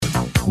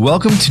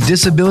Welcome to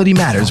Disability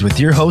Matters with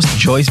your host,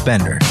 Joyce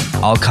Bender.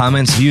 All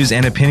comments, views,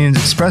 and opinions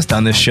expressed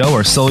on this show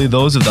are solely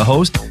those of the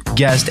host,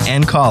 guest,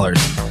 and callers.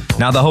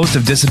 Now the host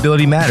of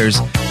Disability Matters,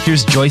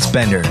 here's Joyce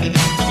Bender.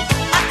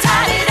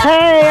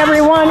 Hey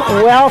everyone,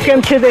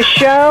 welcome to the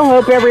show.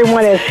 Hope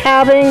everyone is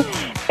having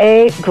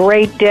a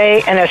great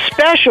day, and a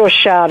special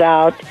shout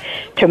out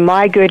to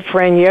my good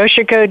friend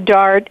Yoshiko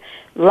Dart.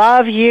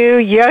 Love you,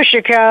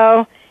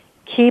 Yoshiko.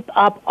 Keep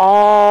up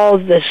all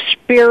the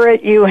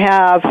spirit you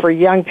have for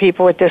young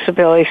people with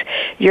disabilities.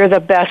 You're the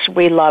best.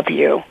 We love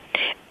you.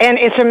 And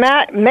it's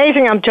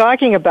amazing I'm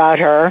talking about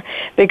her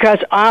because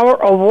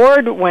our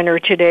award winner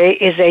today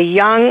is a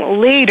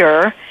young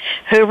leader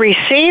who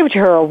received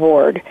her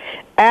award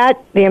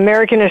at the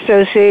American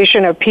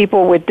Association of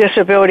People with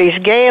Disabilities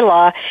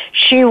Gala.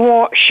 She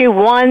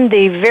won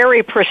the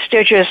very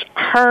prestigious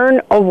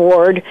Hearne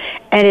Award,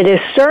 and it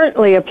is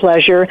certainly a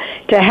pleasure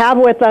to have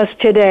with us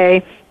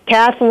today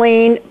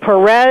Katherine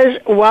Perez.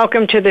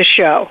 Welcome to the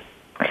show.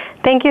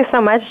 Thank you so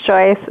much,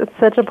 Joyce. It's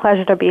such a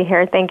pleasure to be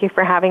here. Thank you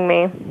for having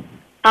me.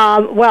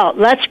 Well,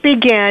 let's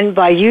begin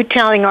by you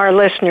telling our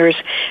listeners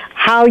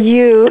how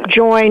you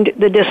joined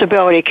the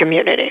disability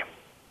community.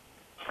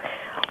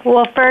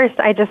 Well, first,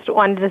 I just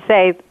wanted to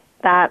say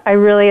that I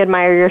really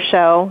admire your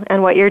show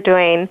and what you're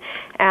doing,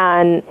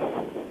 and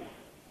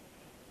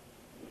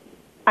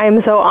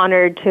I'm so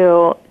honored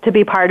to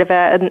be part of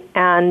it.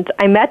 And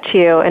I met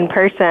you in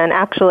person,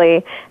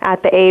 actually,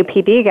 at the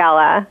AAPD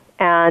Gala,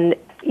 and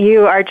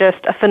you are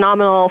just a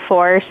phenomenal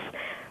force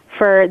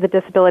for the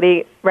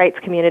disability rights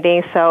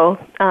community. So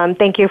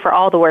thank you for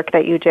all the work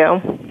that you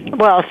do.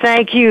 Well,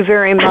 thank you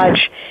very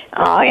much,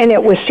 and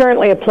it was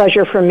certainly a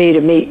pleasure for me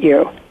to meet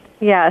you.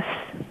 Yes,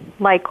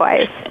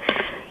 likewise.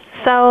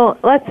 So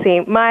let's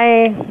see,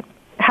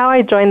 how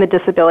I joined the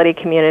disability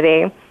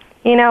community.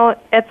 You know,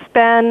 it's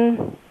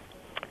been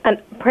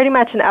pretty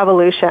much an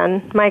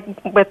evolution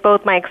with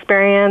both my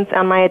experience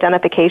and my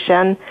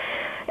identification.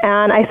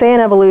 And I say an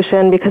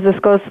evolution because this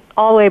goes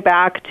all the way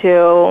back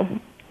to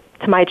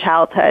my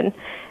childhood.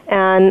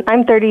 And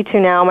I'm 32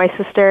 now. My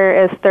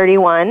sister is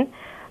 31.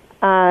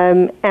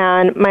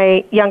 And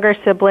my younger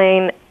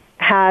sibling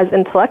has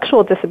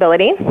intellectual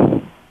disability.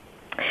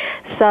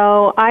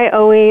 So I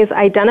always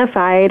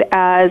identified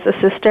as a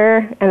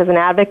sister and as an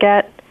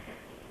advocate.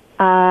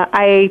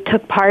 I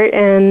took part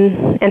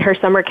in her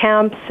summer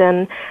camps,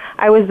 and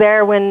I was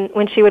there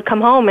when she would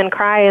come home and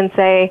cry and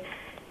say,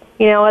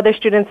 you know, other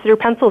students threw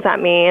pencils at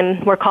me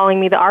and were calling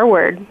me the R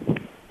word.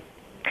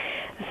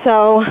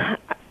 So,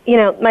 you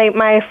know,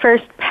 my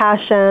first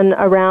passion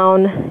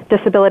around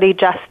disability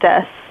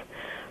justice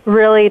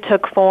really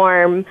took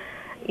form,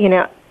 you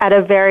know, at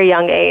a very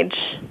young age,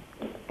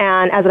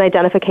 and as an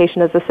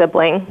identification as a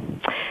sibling.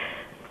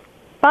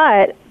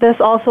 But this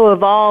also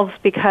evolves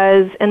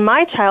because in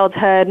my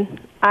childhood,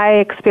 I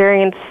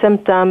experienced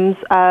symptoms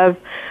of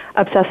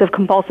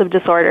obsessive-compulsive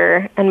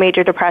disorder and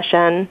major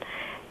depression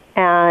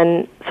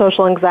and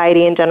social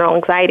anxiety and general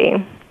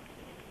anxiety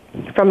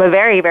from a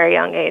very, very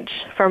young age,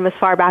 from as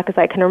far back as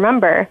I can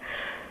remember.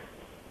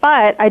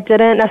 But I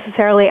didn't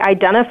necessarily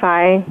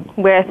identify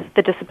with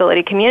the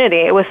disability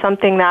community. It was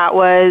something that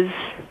was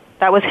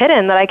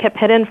hidden, that I kept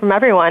hidden from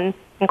everyone,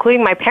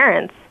 including my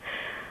parents.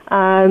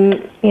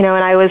 You know,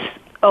 and I was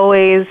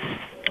always,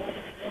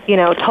 you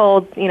know,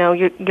 told, you know,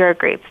 you're a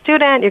great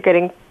student, you're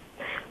getting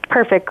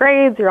perfect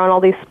grades, you're on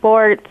all these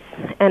sports,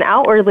 and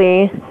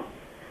outwardly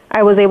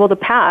I was able to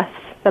pass,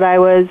 that I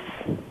was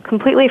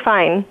completely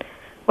fine,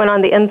 when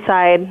on the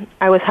inside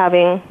I was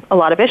having a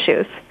lot of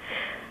issues.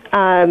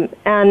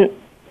 And,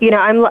 you know,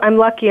 I'm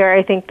luckier,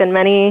 I think, than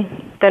many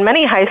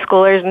high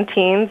schoolers and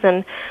teens,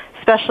 and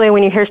especially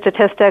when you hear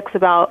statistics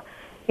about,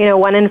 you know,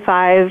 1 in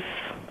 5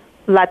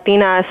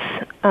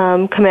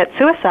 Latinas commit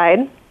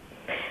suicide.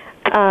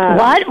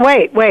 What?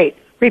 Wait.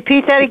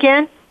 Repeat that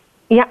again?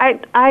 Yeah,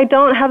 I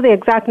don't have the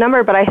exact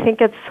number, but I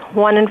think it's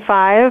 1 in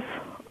 5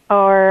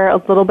 or a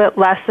little bit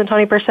less than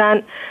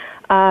 20%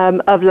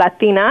 of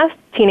Latinas,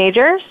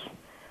 teenagers,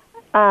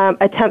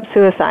 attempt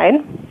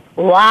suicide.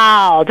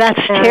 Wow, that's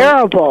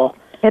terrible.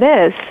 It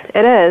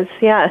is,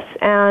 yes.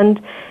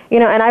 And, you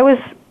know, and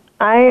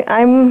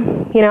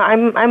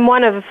I'm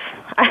one of,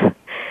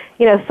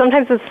 you know,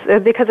 sometimes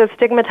it's because it's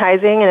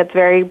stigmatizing and it's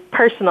very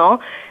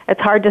personal.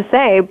 It's hard to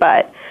say,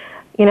 but,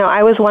 you know,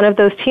 I was one of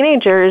those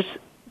teenagers,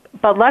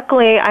 but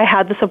luckily I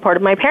had the support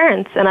of my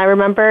parents. And I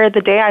remember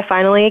the day I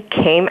finally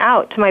came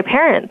out to my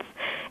parents.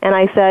 And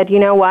I said, you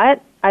know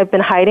what? I've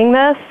been hiding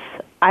this.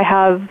 I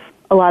have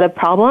a lot of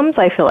problems.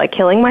 I feel like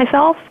killing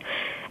myself.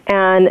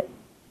 And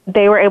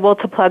they were able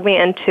to plug me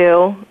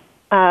into,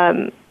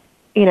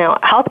 you know,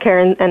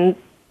 healthcare and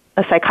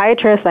a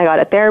psychiatrist. I got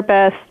a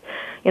therapist.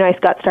 You know, I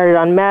got started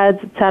on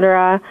meds, et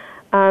cetera.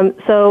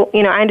 So,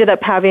 you know, I ended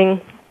up having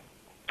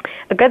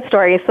a good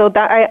story. So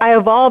that I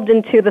evolved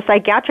into the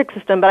psychiatric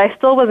system, but I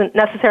still wasn't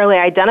necessarily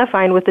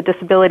identifying with the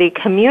disability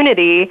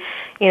community,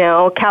 you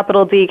know,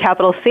 capital D,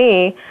 capital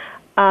C,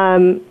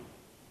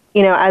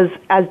 you know,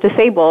 as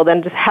disabled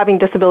and just having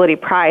disability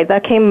pride.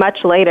 That came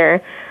much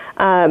later,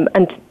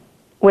 and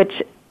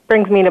which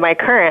brings me to my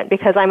current,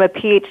 because I'm a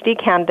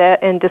PhD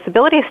candidate in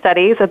disability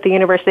studies at the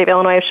University of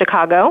Illinois of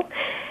Chicago.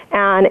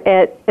 And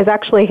it is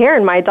actually here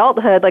in my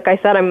adulthood. Like I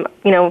said, I'm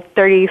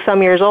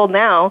 30-some years old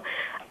now.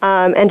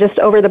 And just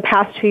over the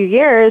past few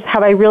years,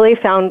 have I really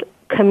found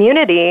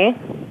community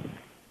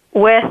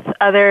with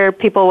other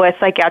people with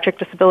psychiatric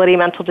disability,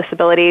 mental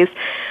disabilities,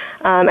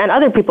 and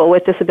other people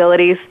with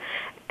disabilities.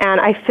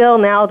 And I feel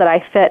now that I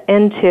fit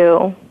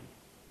into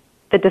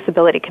the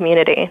disability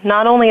community,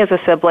 not only as a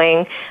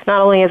sibling, not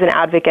only as an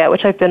advocate,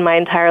 which I've been my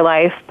entire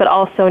life, but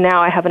also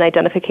now I have an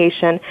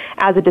identification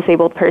as a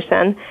disabled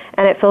person.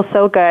 And it feels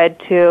so good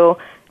to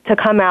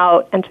come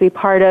out and to be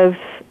part of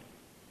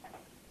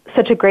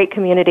such a great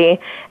community,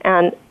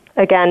 and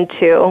again,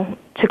 to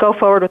go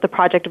forward with the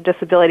project of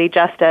disability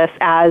justice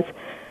as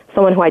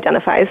someone who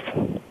identifies.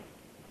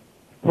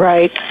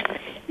 Right.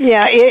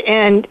 Yeah,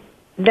 and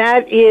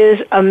that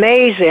is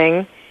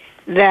amazing.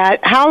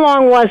 How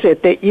long was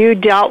it that you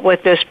dealt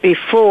with this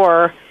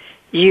before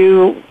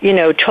you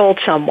told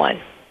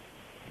someone?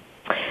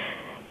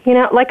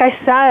 Like I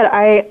said,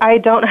 I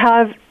don't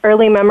have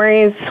early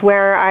memories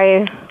where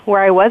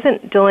I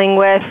wasn't dealing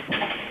with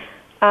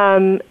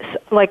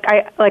like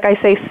I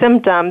say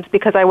symptoms,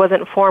 because I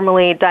wasn't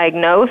formally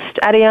diagnosed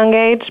at a young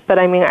age. But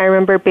I mean, I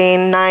remember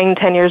being 9,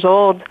 10 years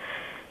old,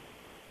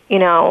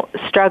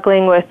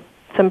 struggling with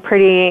some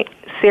pretty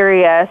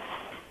serious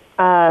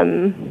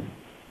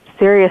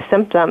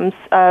symptoms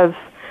of,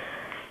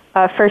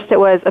 first it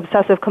was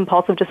obsessive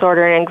compulsive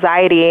disorder and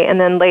anxiety, and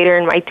then later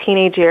in my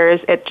teenage years,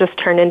 it just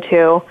turned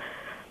into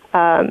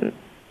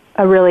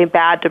a really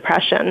bad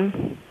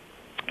depression.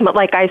 But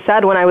like I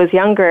said, when I was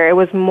younger, it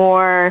was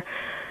more,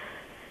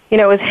 it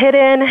was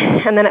hidden,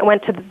 and then it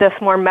went to this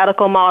more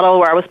medical model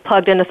where I was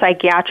plugged into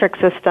psychiatric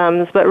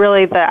systems, but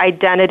really the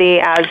identity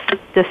as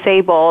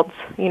disabled,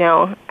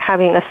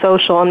 having a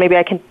social, and maybe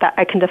I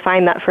can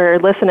define that for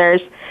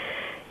listeners,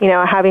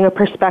 having a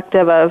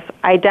perspective of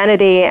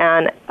identity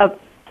and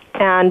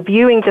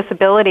viewing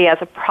disability as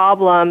a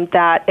problem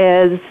that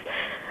is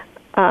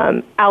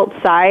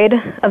outside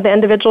of the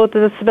individual with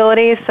the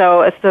disability.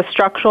 So it's the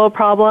structural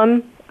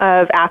problem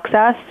of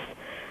access,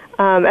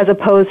 as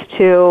opposed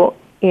to,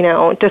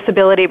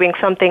 disability being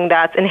something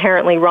that's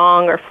inherently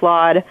wrong or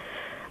flawed.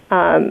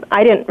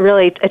 I didn't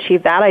really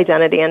achieve that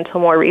identity until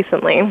more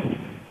recently.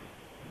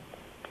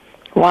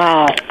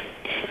 Wow.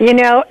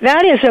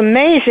 That is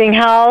amazing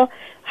how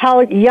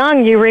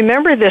young you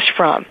remember this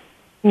from.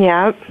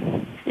 Yeah.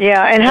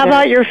 Yeah, and how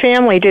about your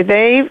family? Did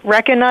they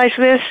recognize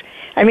this?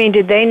 I mean,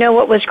 did they know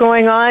what was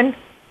going on?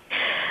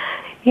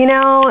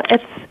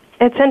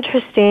 It's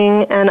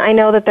interesting, and I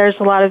know that there's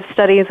a lot of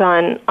studies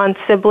on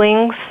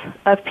siblings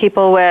of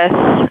people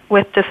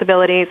with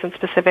disabilities, and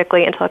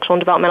specifically intellectual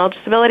and developmental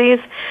disabilities.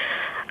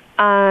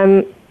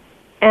 And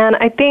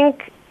I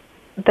think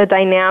the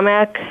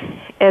dynamic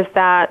is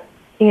that,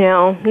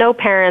 no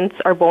parents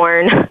are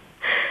born,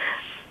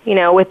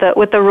 with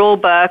the rule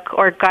book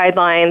or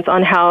guidelines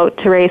on how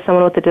to raise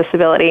someone with a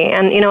disability.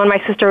 And, when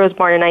my sister was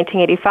born in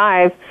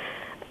 1985,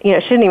 she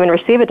didn't even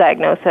receive a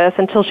diagnosis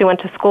until she went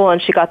to school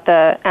and she got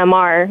the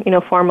MR,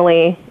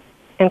 formerly,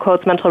 in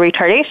quotes, mental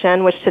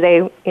retardation, which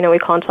today, we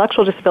call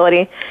intellectual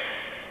disability.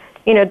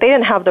 They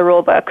didn't have the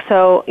rule book.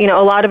 So,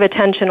 a lot of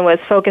attention was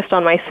focused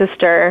on my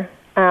sister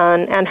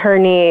and her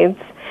needs.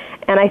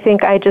 And I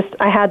think I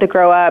had to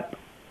grow up,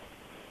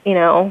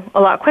 a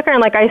lot quicker. And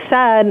like I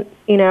said,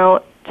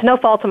 to no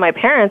fault of my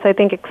parents, I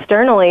think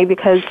externally,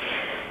 because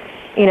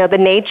the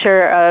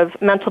nature of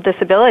mental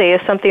disability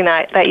is something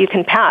that you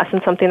can pass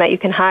and something that you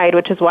can hide,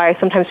 which is why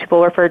sometimes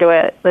people refer to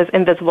it as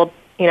invisible,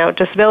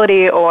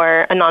 disability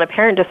or a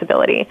non-apparent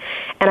disability.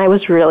 And I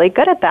was really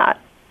good at that.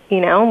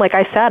 Like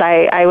I said,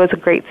 I was a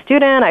great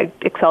student. I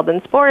excelled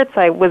in sports.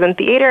 I was in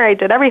theater. I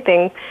did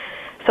everything.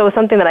 So it was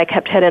something that I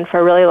kept hidden for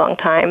a really long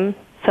time.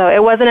 So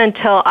it wasn't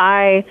until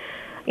I,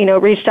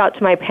 reached out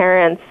to my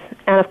parents,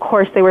 and of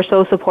course they were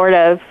so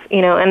supportive,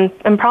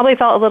 and probably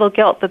felt a little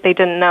guilt that they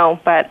didn't know,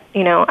 but,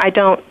 I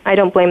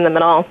don't blame them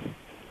at all.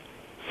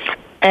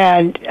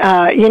 And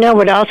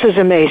what else is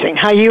amazing?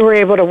 How you were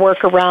able to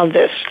work around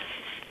this.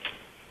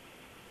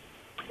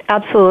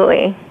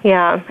 Absolutely,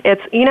 yeah.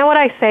 It's, what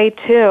I say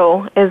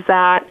too is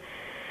that,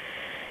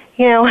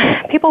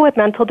 people with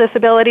mental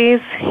disabilities,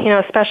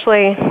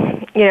 especially,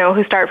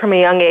 who start from a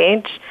young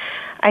age,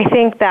 I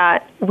think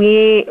that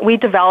we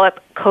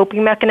develop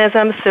coping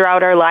mechanisms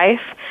throughout our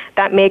life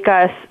that make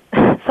us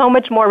so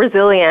much more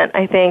resilient,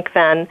 I think,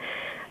 than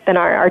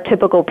our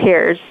typical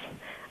peers.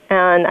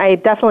 And I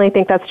definitely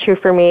think that's true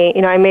for me.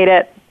 I made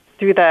it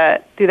through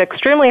the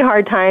extremely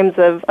hard times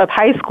of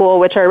high school,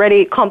 which are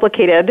already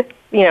complicated,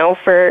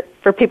 for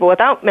people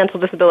without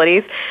mental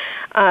disabilities.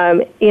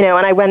 And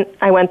I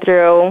went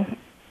through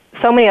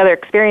so many other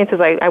experiences.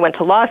 I went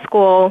to law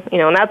school,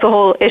 and that's a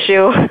whole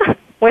issue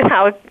with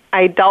how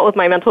I dealt with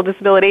my mental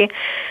disability.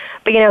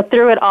 But,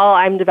 through it all,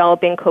 I'm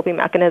developing coping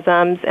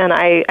mechanisms, and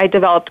I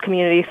developed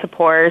community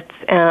supports,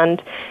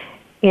 and,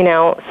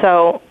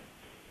 so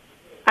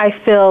I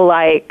feel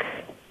like,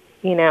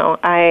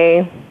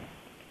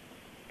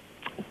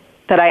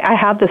 that I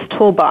have this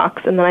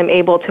toolbox and that I'm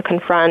able to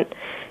confront,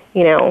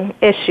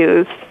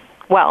 issues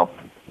well.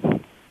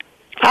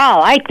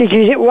 Oh, I think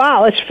you did.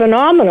 Wow, it's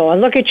phenomenal.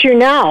 And look at you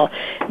now.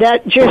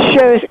 That just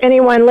shows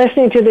anyone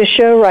listening to the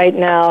show right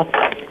now,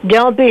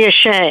 don't be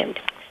ashamed.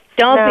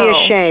 Don't be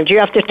ashamed. You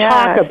have to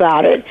talk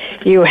about it.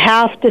 You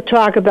have to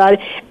talk about it.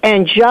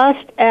 And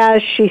just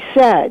as she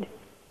said,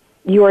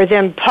 you are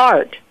then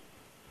part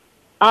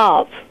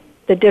of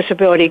the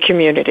disability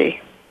community.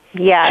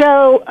 Yeah.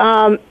 So,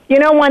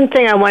 one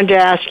thing I wanted to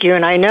ask you,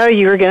 and I know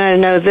you're going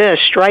to know this,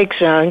 strike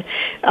zone,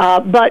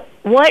 but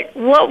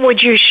what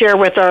would you share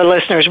with our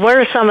listeners? What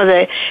are some of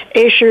the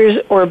issues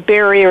or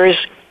barriers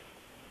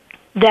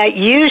that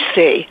you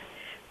see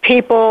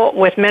people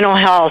with mental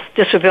health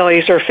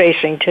disabilities are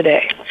facing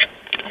today?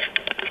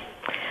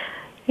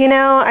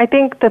 I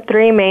think the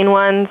three main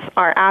ones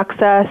are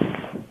access,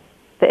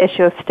 the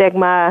issue of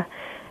stigma,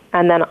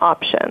 and then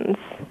options.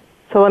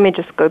 So let me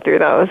just go through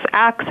those.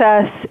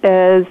 Access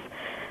is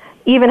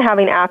even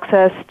having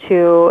access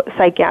to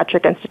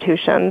psychiatric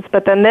institutions,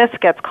 but then this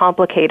gets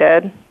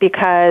complicated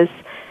because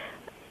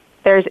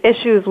there's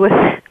issues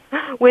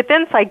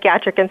within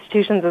psychiatric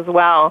institutions as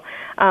well.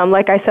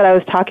 Like I said, I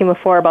was talking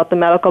before about the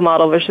medical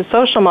model versus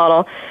social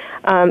model.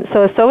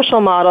 So a social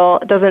model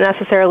doesn't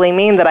necessarily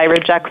mean that I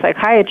reject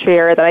psychiatry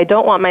or that I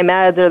don't want my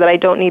meds or that I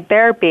don't need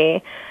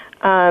therapy.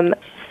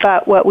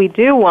 But what we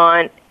do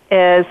want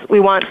is we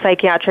want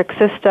psychiatric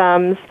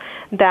systems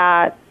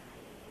that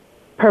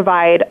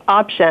provide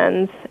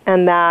options,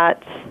 and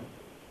that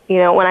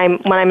when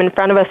I'm in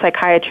front of a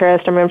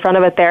psychiatrist, I'm in front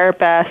of a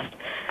therapist,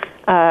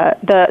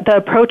 the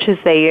approaches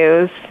they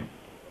use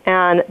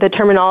and the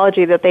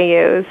terminology that they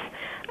use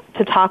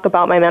to talk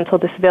about my mental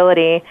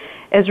disability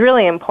is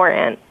really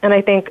important. And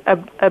I think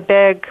a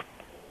big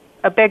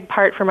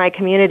part for my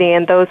community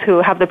and those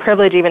who have the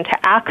privilege even to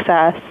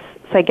access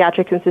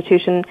psychiatric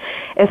institution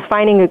is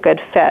finding a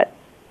good fit.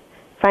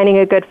 Finding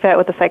a good fit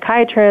with a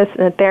psychiatrist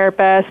and a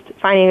therapist,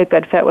 finding a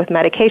good fit with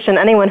medication.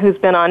 Anyone who's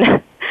been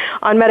on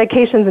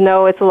medications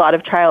know it's a lot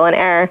of trial and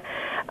error.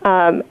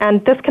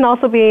 And this can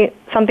also be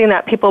something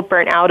that people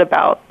burn out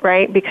about,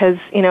 right? Because,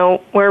 we're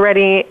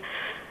already,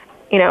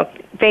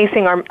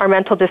 facing our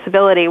mental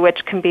disability,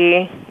 which can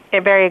be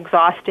very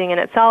exhausting in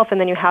itself, and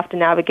then you have to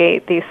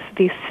navigate these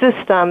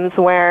systems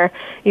where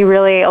you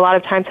really, a lot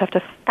of times, have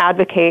to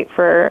advocate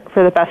for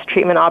the best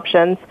treatment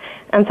options.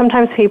 And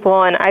sometimes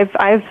people, and I've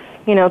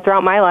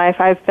throughout my life,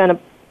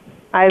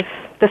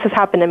 this has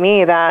happened to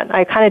me that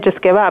I kind of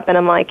just give up, and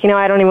I'm like,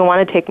 I don't even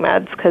want to take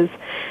meds because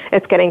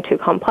it's getting too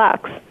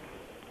complex.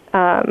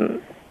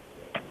 The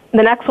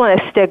next one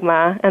is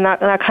stigma, and that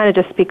kind of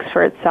just speaks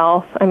for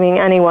itself. I mean,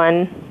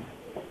 anyone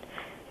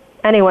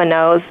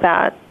knows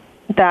that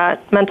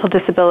mental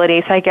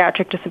disability,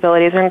 psychiatric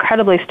disabilities are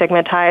incredibly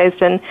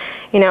stigmatized, and,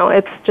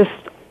 it's just,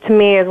 to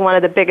me, is one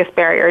of the biggest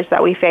barriers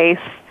that we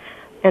face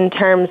in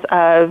terms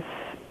of,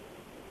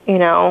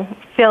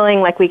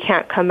 feeling like we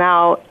can't come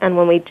out, and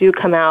when we do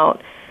come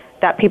out,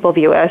 that people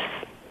view us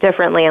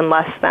differently and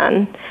less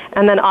than.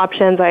 And then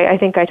options, I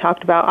think I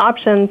talked about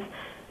options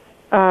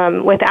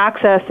with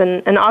access,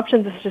 and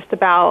options is just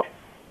about,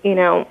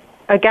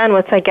 again,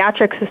 with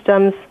psychiatric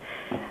systems,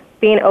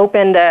 being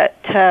open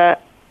to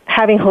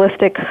having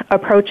holistic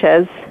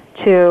approaches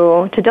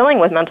to dealing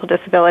with mental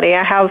disability.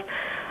 I have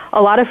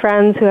a lot of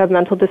friends who have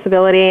mental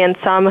disability and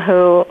some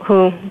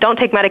who don't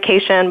take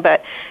medication,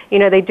 but,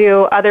 they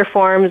do other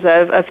forms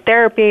of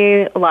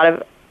therapy, a lot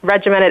of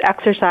regimented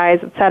exercise,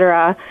 et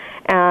cetera,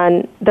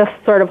 and this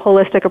sort of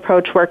holistic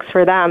approach works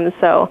for them.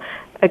 So,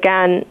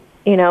 again,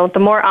 the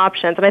more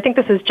options, and I think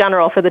this is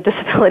general for the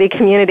disability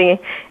community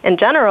in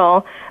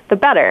general, the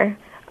better.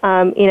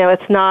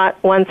 It's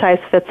not one size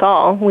fits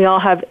all. We all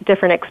have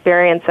different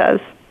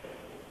experiences.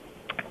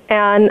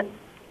 And,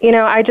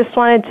 I just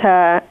wanted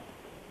to,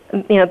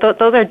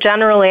 those are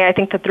generally, I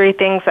think, the three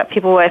things that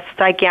people with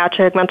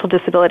psychiatric mental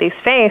disabilities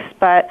face.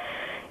 But,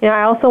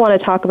 I also want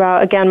to talk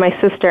about, again, my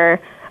sister.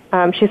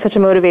 She's such a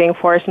motivating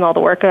force in all the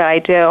work that I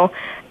do.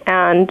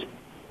 And,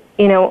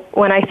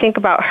 when I think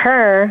about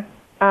her,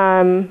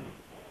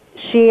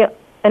 she,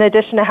 in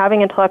addition to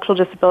having intellectual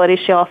disability,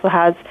 she also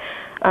has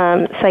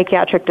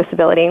psychiatric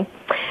disability.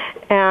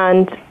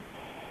 And,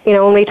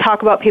 when we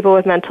talk about people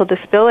with mental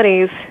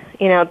disabilities,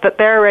 that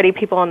there are already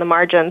people on the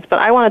margins, but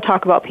I want to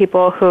talk about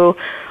people who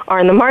are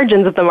in the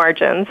margins of the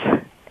margins.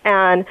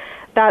 And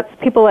that's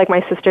people like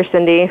my sister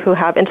Cindy, who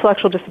have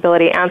intellectual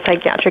disability and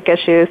psychiatric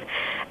issues.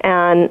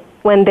 And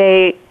when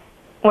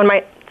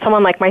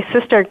someone like my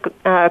sister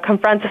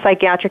confronts a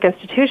psychiatric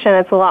institution,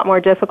 it's a lot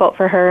more difficult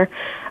for her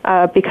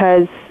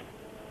because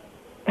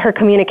her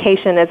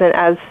communication isn't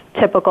as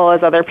typical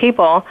as other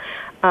people.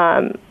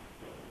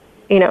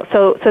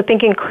 So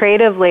thinking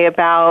creatively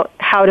about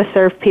how to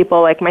serve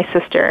people like my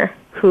sister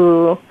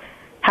who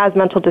has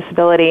mental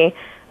disability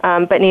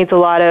but needs a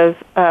lot of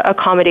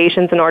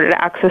accommodations in order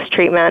to access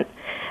treatment.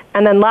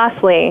 And then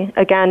lastly,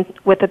 again,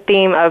 with the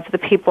theme of the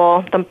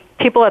people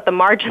at the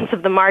margins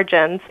of the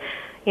margins,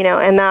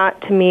 and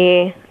that to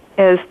me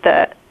is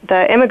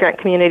the immigrant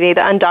community,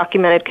 the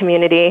undocumented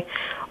community,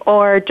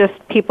 or just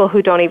people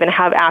who don't even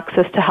have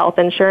access to health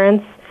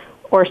insurance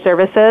or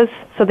services.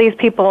 So these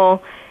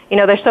people,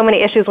 there's so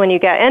many issues when you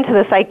get into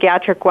the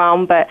psychiatric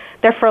realm, but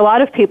for a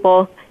lot of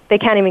people, they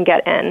can't even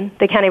get in.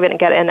 They can't even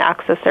get in to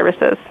access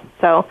services.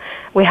 So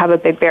we have a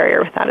big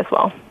barrier with that as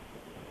well.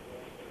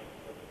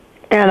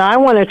 And I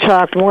want to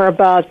talk more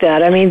about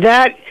that.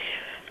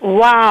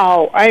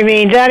 Wow.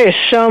 That is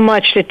so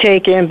much to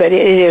take in, but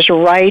it is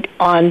right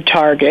on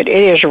target.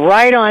 It is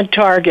right on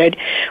target.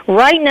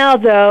 Right now,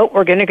 though,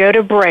 we're going to go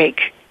to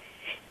break.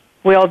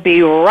 We'll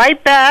be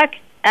right back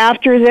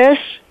after this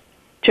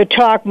to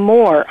talk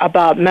more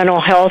about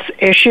mental health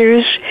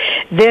issues.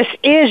 This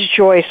is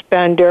Joyce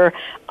Bender,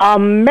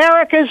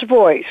 America's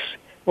Voice,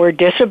 where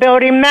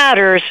disability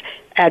matters,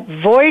 at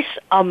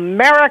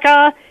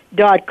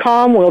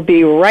voiceamerica.com. We'll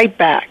be right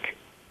back.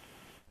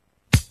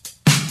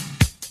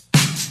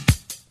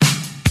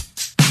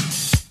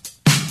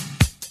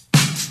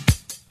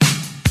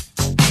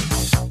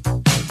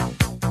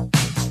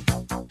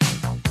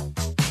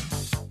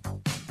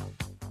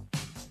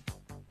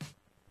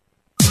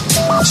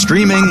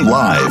 Streaming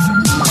live,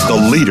 the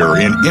leader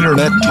in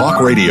Internet talk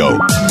radio,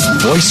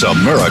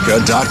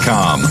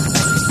 voiceamerica.com.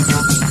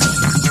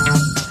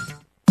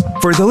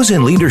 For those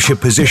in leadership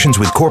positions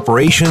with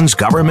corporations,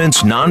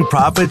 governments,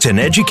 nonprofits, and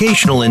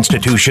educational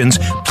institutions,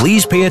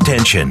 please pay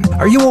attention.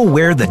 Are you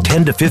aware that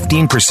 10 to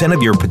 15%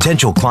 of your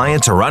potential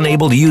clients are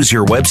unable to use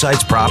your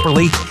websites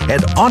properly? At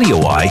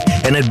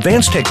AudioEye, an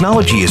advanced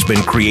technology has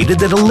been created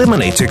that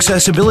eliminates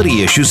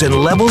accessibility issues and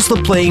levels the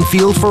playing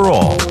field for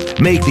all.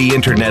 Make the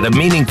Internet a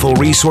meaningful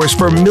resource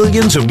for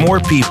millions of more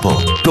people.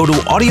 Go to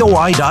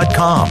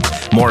AudioEye.com.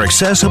 More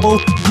accessible,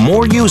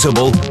 more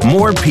usable,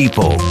 more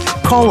people.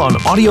 Call on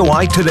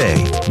AudioEye today.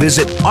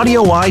 Visit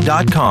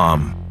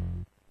AudioEye.com.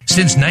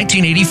 Since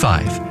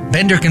 1985,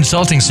 Bender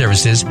Consulting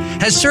Services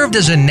has served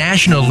as a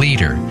national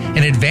leader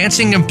in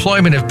advancing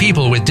employment of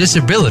people with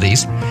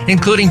disabilities,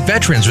 including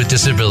veterans with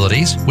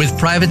disabilities, with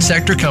private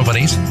sector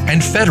companies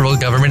and federal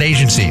government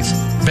agencies.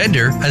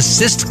 Bender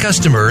assists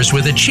customers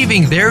with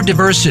achieving their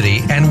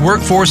diversity and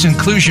workforce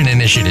inclusion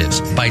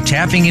initiatives by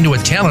tapping into a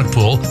talent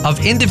pool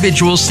of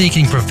individuals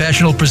seeking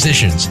professional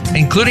positions,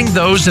 including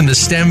those in the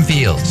STEM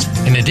fields.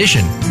 In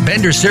addition,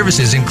 Bender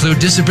services include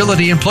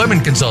disability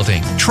employment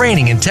consulting,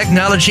 training and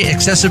technology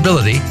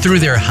accessibility through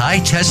their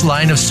high-test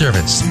line of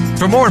service.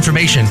 For more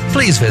information,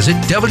 please visit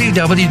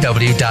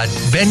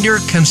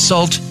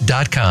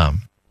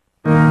www.benderconsult.com.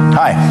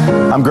 Hi,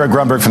 I'm Greg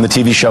Grunberg from the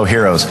TV show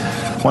Heroes.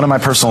 One of my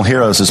personal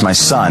heroes is my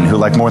son, who,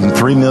 like more than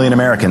 3 million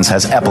Americans,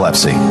 has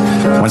epilepsy.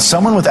 When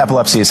someone with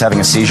epilepsy is having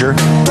a seizure,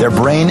 their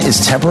brain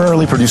is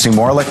temporarily producing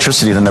more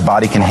electricity than their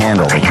body can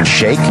handle. They can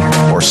shake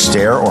or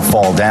stare or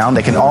fall down.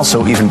 They can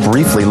also even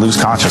briefly lose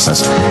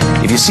consciousness.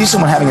 If you see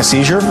someone having a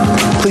seizure,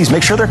 please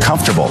make sure they're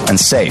comfortable and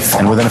safe.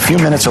 And within a few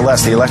minutes or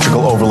less, the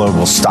electrical overload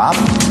will stop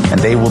and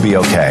they will be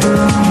okay.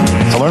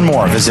 To learn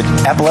more, visit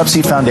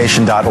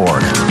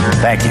epilepsyfoundation.org.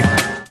 Thank you.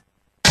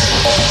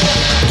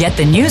 Get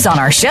the news on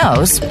our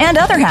shows and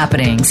other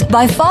happenings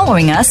by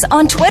following us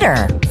on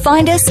Twitter.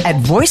 Find us at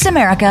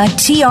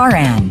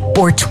VoiceAmericaTRN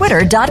or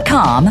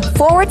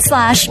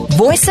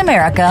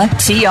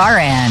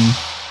twitter.com/VoiceAmericaTRN.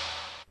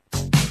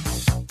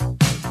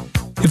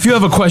 If you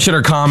have a question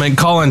or comment,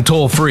 call in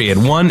toll free at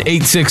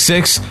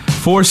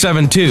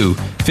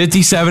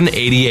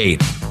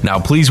 1-866-472-5788. Now,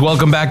 please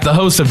welcome back the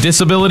host of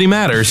Disability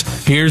Matters.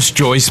 Here's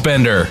Joyce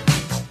Bender.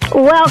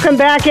 Welcome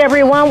back,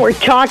 everyone. We're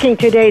talking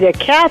today to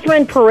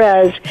Katherine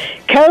Perez,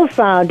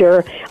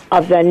 co-founder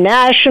of the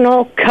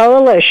National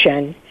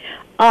Coalition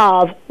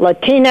of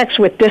Latinx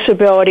with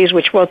Disabilities,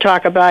 which we'll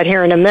talk about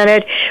here in a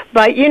minute.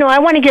 But, I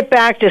want to get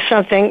back to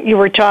something you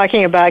were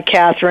talking about,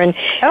 Katherine,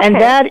 and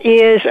that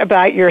is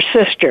about your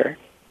sister.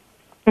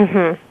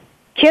 Mm-hmm.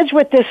 Kids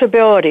with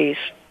disabilities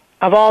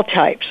of all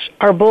types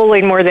are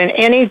bullied more than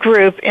any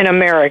group in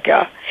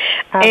America.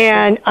 Absolutely.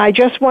 And I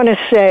just want to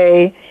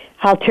say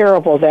how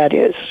terrible that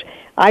is.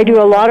 I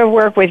do a lot of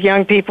work with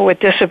young people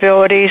with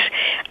disabilities,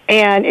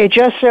 and it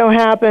just so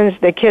happens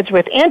that kids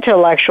with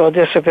intellectual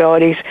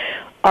disabilities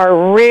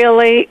are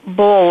really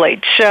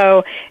bullied.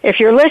 So if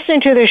you're listening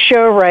to the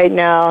show right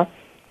now,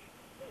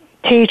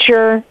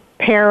 teacher,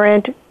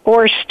 parent,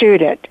 or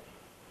student,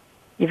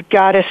 you've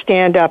got to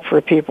stand up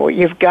for people.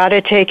 You've got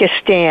to take a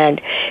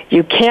stand.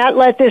 You can't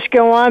let this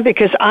go on,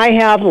 because I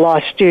have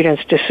lost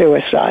students to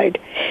suicide.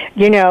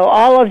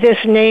 All of this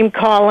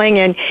name-calling,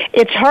 and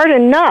it's hard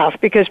enough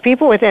because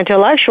people with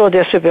intellectual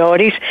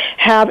disabilities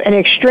have an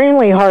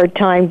extremely hard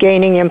time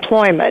gaining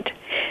employment.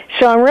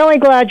 So I'm really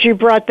glad you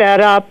brought that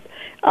up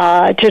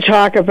to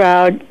talk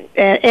about.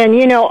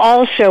 And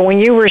also when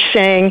you were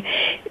saying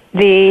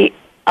the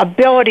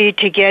ability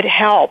to get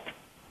help,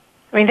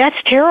 that's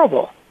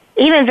terrible.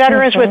 Even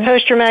veterans with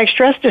post-traumatic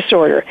stress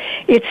disorder,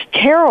 it's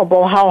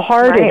terrible how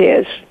hard it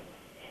is.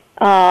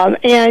 And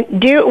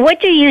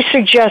what do you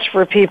suggest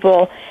for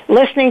people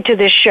listening to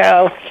this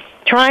show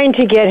trying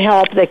to get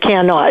help that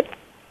cannot?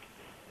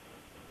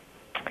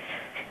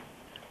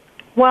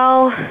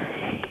 Well,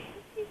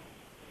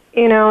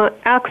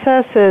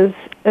 access is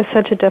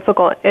such a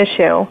difficult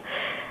issue.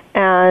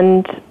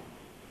 And,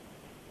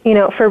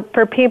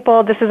 for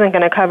people, this isn't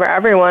going to cover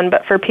everyone,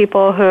 but for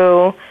people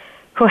who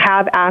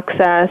have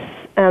access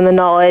and the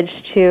knowledge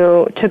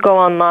to go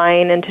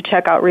online and to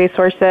check out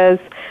resources,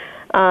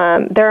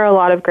 there are a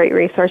lot of great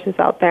resources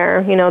out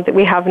there.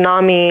 We have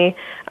NAMI,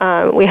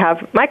 we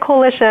have My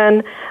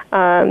Coalition.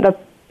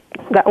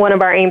 That one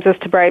of our aims is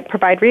to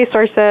provide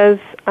resources.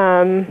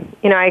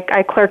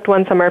 I clerked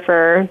one summer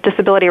for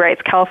Disability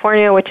Rights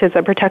California, which is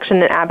a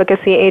protection and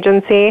advocacy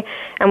agency,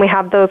 and we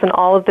have those in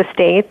all of the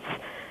states.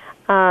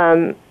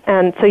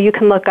 And so you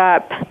can look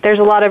up, there's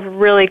a lot of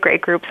really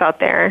great groups out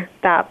there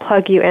that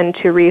plug you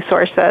into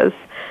resources.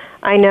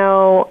 I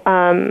know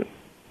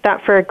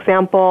that, for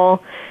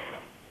example,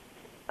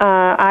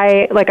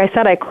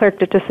 I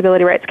clerked at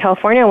Disability Rights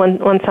California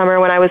one summer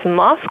when I was in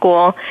law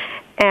school,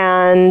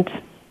 and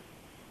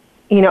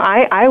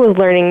I was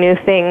learning new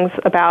things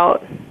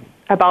about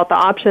the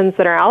options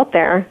that are out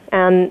there.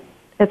 And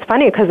it's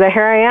funny because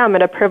here I am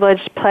at a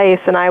privileged place,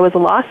 and I was a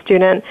law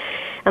student,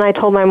 and I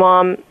told my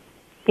mom,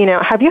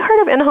 have you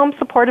heard of in-home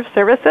supportive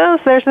services?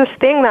 There's this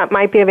thing that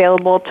might be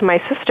available to my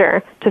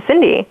sister, to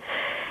Cindy.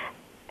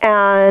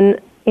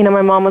 And,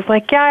 my mom was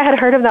like, yeah, I had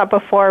heard of that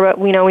before, but,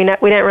 we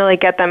didn't really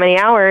get that many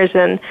hours.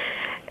 And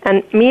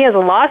me as a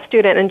law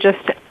student and just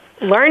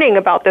learning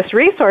about this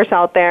resource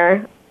out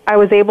there, I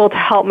was able to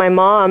help my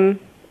mom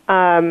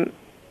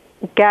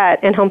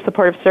get in-home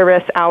supportive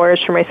service hours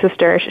for my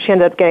sister. She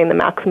ended up getting the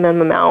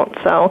maximum amount.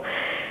 So,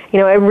 it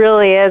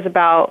really is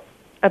about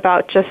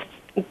just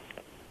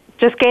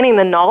gaining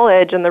the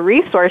knowledge and the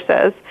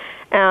resources.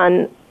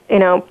 And,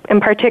 in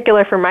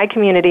particular for my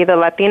community, the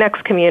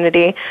Latinx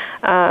community,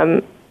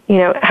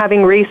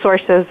 having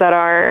resources that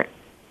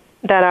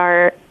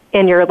are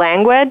in your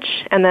language,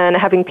 and then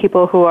having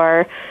people who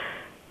are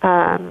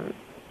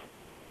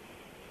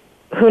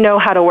who know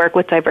how to work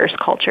with diverse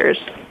cultures.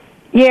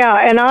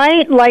 Yeah, and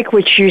I like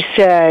what you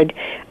said.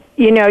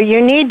 You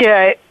need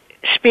to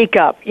speak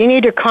up. You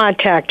need to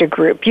contact a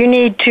group. You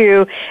need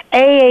to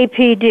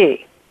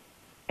AAPD.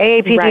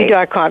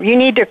 AAPD.com. Right. You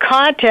need to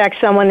contact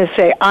someone and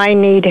say, I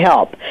need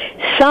help.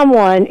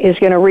 Someone is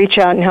going to reach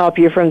out and help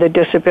you from the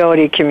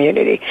disability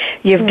community.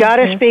 You've got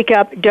to speak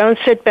up. Don't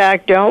sit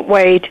back. Don't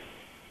wait.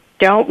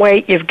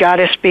 You've got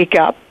to speak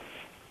up.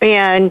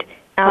 And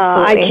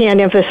I can't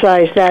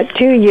emphasize that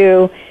to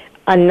you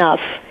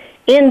enough.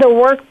 In the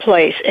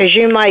workplace, as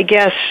you might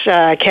guess,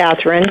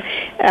 Katherine,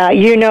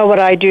 you know what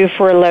I do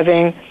for a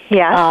living.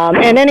 Yeah.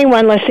 And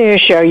anyone listening to the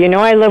show,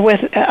 I live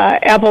with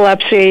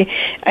epilepsy,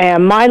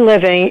 and my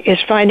living is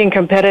finding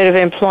competitive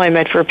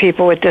employment for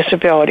people with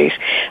disabilities.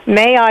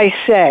 May I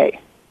say,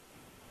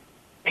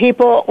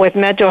 people with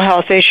mental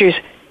health issues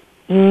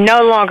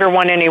no longer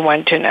want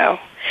anyone to know.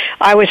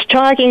 I was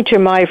talking to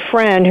my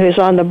friend who's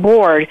on the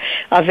board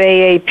of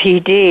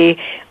AAPD,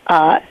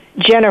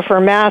 Jennifer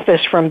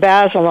Mathis from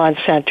Bazelon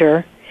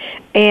Center,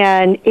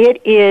 and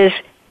it is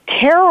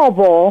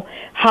terrible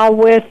how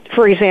with,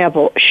 for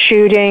example,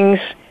 shootings,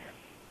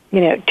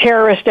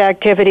 terrorist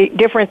activity,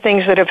 different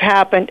things that have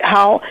happened,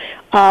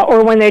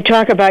 or when they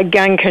talk about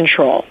gun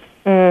control.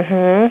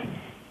 Gun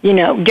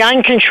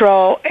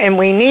control, and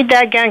we need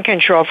that gun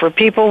control for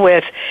people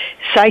with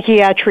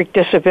psychiatric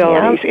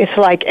disabilities. It's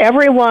like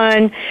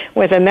everyone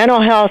with a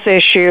mental health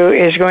issue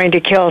is going to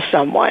kill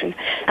someone.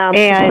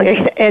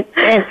 Absolutely.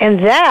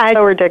 And that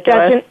so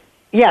ridiculous.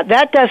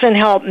 That doesn't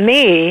help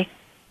me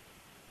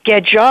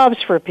get jobs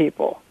for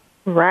people.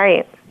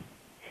 Right.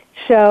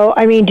 So,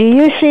 do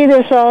you see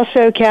this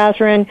also,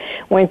 Katherine,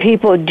 when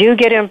people do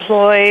get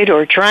employed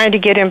or trying to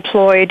get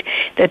employed,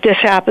 that this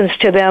happens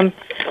to them?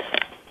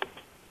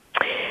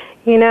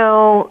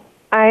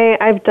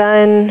 I've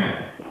done,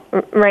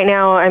 right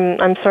now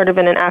I'm sort of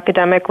in an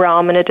academic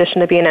realm in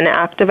addition to being an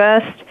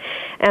activist,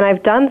 and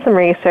I've done some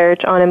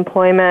research on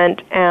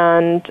employment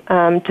and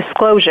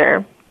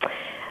disclosure.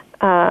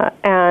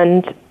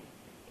 And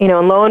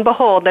lo and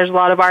behold, there's a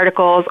lot of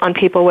articles on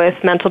people with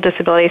mental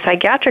disability,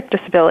 psychiatric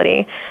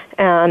disability,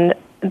 and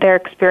their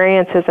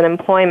experiences in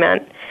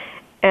employment.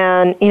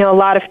 And, a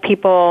lot of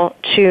people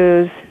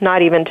choose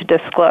not even to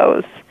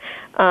disclose,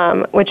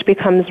 which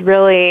becomes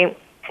really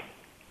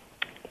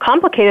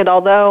complicated,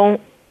 although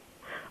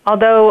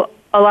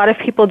a lot of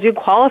people do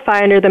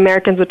qualify under the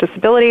Americans with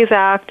Disabilities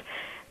Act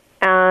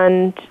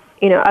and,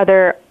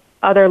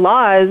 other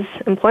laws,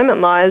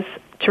 employment laws,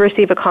 to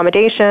receive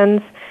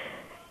accommodations,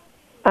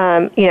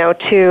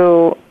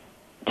 to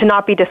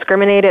not be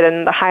discriminated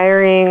in the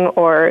hiring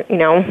or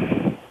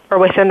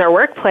within their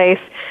workplace,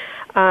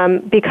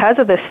 because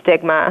of the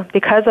stigma,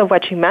 because of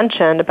what you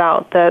mentioned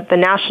about the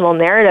national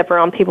narrative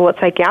around people with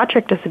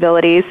psychiatric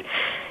disabilities.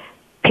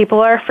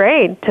 People are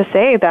afraid to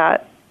say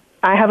that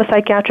I have a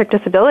psychiatric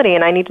disability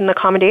and I need an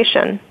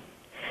accommodation.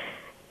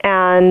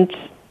 And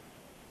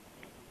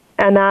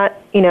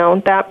that,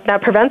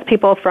 that prevents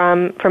people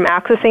from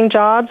accessing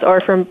jobs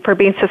or from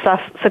being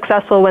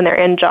successful when they're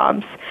in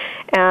jobs.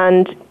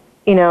 And,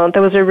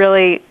 there was a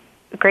really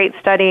great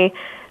study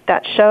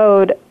that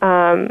showed,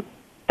 that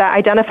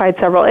identified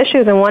several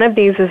issues. And one of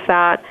these is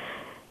that,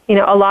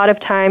 a lot of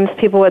times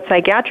people with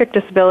psychiatric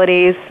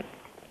disabilities,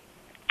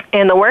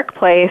 in the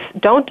workplace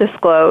don't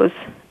disclose.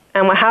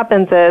 And what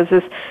happens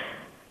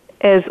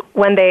is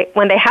when they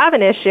have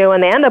an issue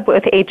and they end up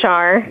with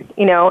HR,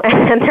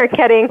 and they're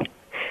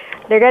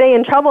getting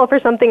in trouble for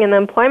something in the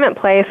employment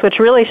place, which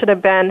really should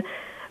have been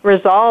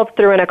resolved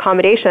through an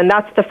accommodation.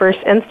 That's the first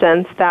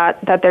instance that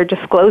they're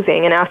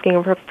disclosing and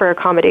asking for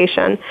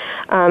accommodation,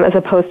 as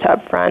opposed to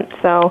upfront.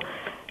 So,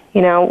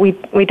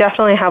 we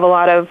definitely have a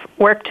lot of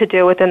work to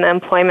do within the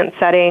employment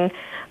setting,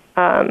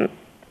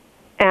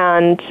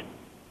 and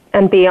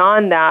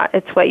beyond that,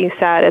 it's what you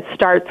said. It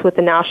starts with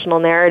the national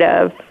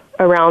narrative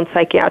around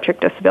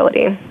psychiatric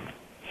disability.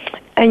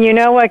 And you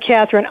know what,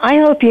 Katherine? I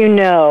hope you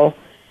know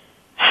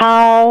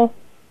how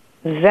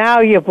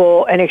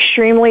valuable and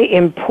extremely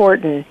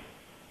important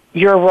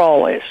your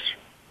role is.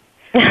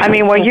 I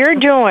mean, what you're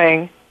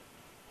doing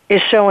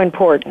is so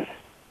important.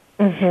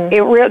 Mm-hmm.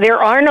 There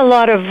aren't a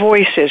lot of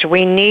voices.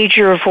 We need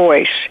your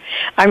voice.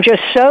 I'm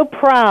just so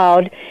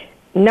proud,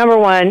 number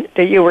one,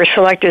 that you were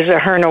selected as a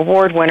Hearne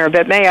Award winner,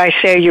 but may I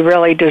say you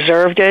really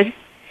deserved it.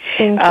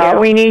 Thank you.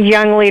 We need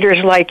young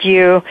leaders like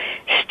you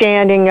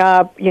standing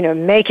up,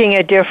 making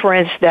a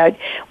difference that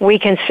we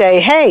can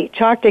say, hey,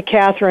 talk to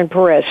Katherine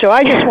Perez. So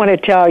I just want to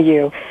tell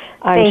you,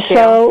 I'm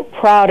so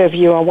proud of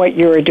you and what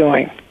you are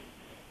doing.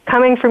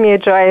 Coming from you,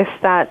 Joyce,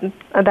 that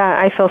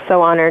I feel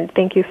so honored.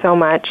 Thank you so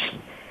much.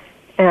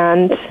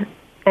 And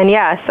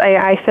yes,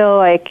 I feel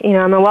like,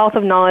 I'm a wealth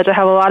of knowledge. I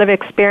have a lot of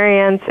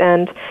experience,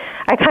 and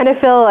I kind of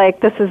feel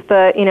like this is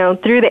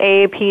through the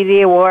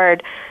AAPD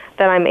Award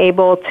that I'm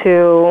able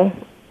to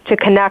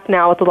connect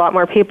now with a lot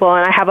more people,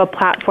 and I have a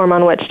platform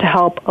on which to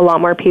help a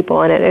lot more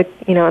people, and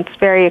it's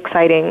very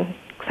exciting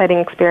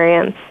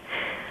experience.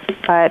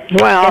 But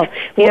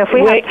if we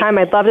have time,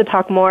 I'd love to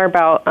talk more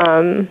about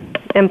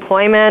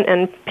employment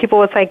and people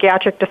with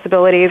psychiatric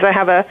disabilities. I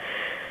have a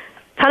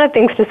ton of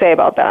things to say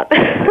about that.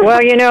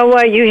 Well, you know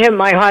what? You hit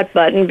my hot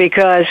button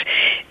because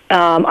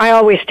I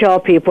always tell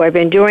people I've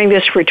been doing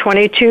this for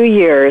 22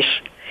 years.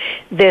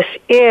 This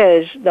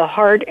is the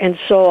heart and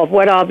soul of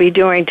what I'll be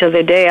doing till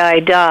the day I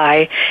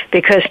die,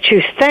 because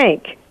to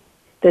think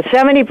that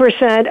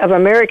 70% of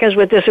Americans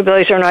with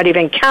disabilities are not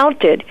even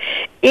counted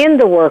in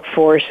the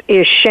workforce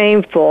is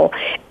shameful.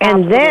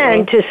 And Absolutely.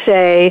 Then to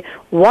say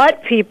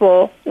what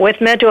people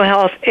with mental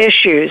health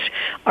issues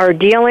are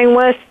dealing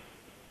with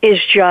is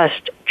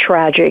just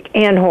tragic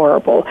and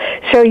horrible.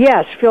 So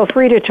yes, feel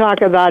free to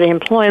talk about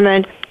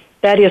employment.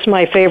 That is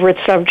my favorite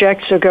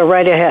subject, so go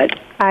right ahead.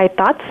 I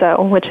thought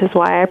so, which is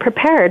why I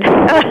prepared.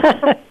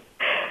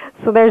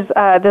 So there's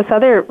this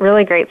other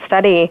really great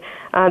study.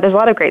 There's a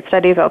lot of great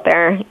studies out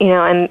there,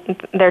 and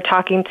they're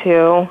talking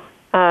to,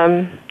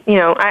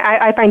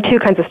 I find two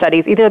kinds of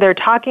studies. Either they're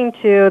talking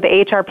to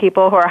the HR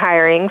people who are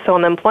hiring, so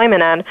on the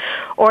employment end,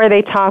 or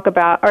they talk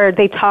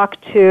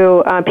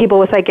to people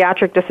with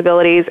psychiatric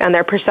disabilities and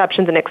their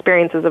perceptions and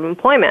experiences of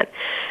employment.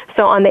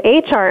 So on the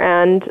HR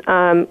end,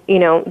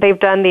 they've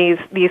done these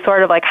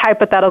sort of like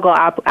hypothetical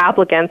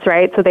applicants,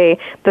 right? So the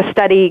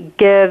study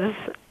gives,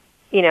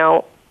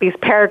 these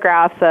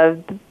paragraphs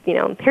of,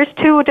 here's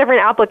two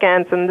different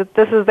applicants, and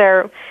this is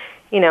their,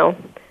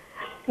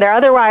 they're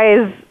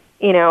otherwise,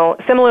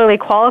 similarly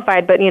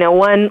qualified, but,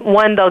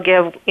 one they'll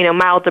give,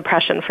 mild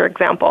depression, for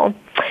example.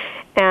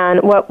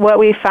 And what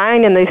we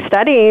find in these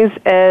studies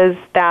is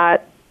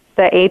that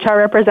the HR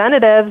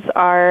representatives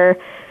are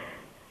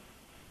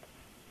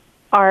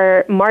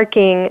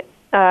marking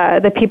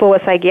the people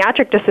with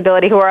psychiatric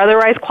disability who are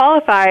otherwise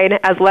qualified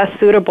as less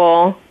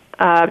suitable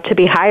to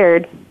be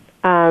hired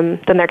than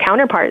their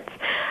counterparts.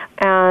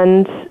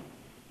 And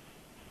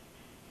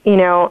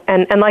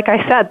and like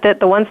I said, that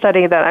the one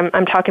study that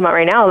I'm talking about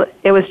right now,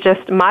 it was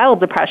just mild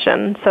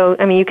depression. So,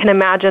 you can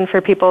imagine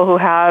for people who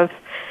have,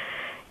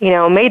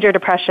 major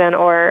depression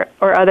or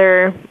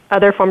other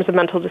forms of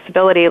mental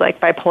disability like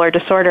bipolar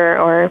disorder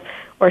or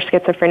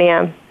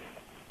schizophrenia.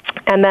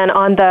 And then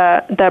on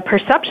the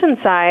perception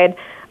side,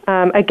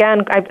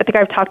 again, I think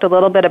I've talked a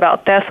little bit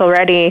about this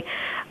already.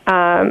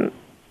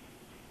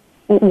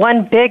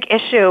 One big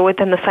issue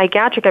within the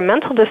psychiatric and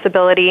mental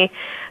disability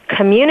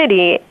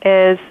community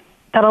is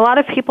that a lot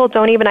of people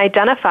don't even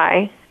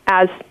identify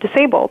as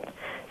disabled.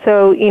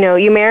 So,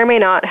 you may or may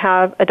not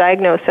have a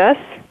diagnosis,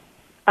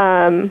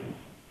 a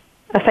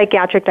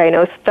psychiatric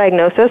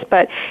diagnosis,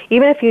 but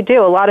even if you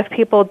do, a lot of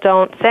people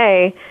don't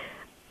say,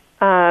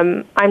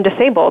 I'm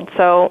disabled.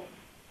 So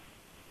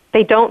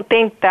they don't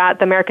think that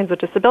the Americans with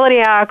Disability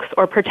Acts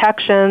or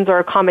protections or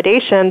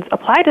accommodations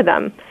apply to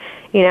them,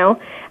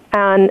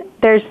 And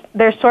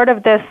there's sort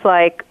of this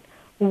like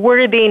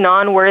worthy,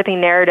 non-worthy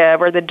narrative,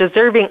 or the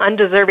deserving,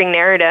 undeserving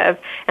narrative.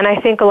 And I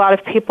think a lot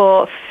of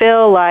people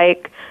feel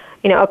like,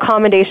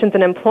 accommodations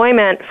in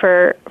employment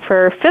for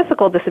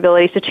physical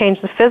disabilities to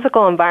change the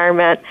physical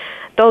environment,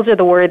 those are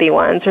the worthy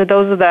ones, or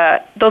those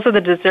are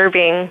the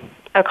deserving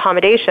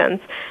accommodations.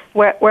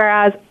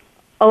 Whereas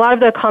a lot of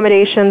the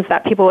accommodations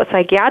that people with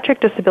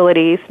psychiatric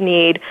disabilities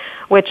need,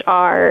 which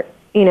are,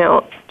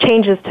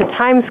 changes to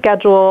time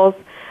schedules,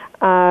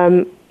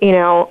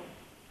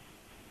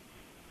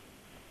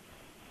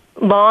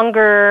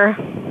 longer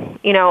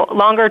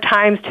longer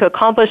times to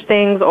accomplish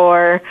things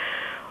or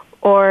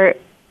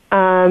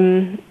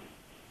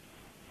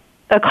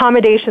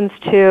accommodations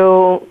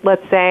to,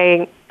 let's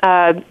say,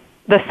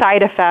 the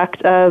side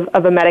effect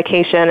of a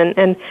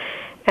medication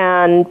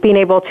and being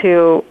able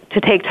to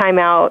take time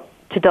out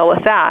to deal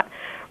with that,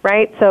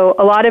 right? So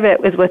a lot of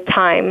it is with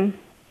time.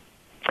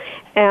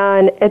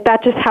 And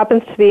that just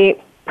happens to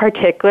be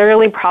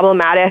particularly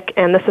problematic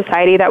in the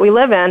society that we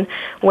live in,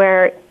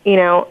 where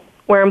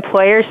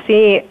employers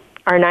see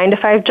our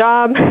 9-to-5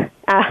 job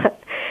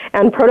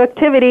and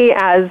productivity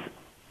as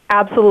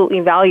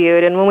absolutely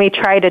valued. And when we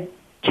try to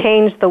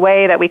change the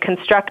way that we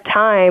construct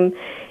time,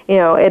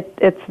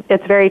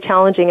 it's very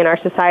challenging in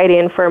our society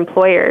and for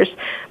employers.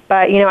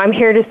 But I'm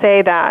here to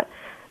say that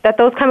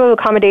those kind of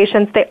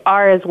accommodations, they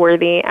are as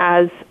worthy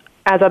as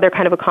other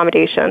kind of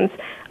accommodations.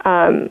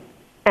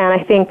 And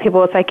I think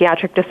people with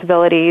psychiatric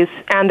disabilities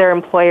and their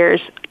employers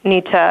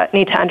need to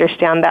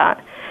understand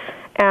that.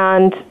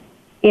 And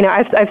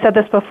I've said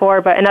this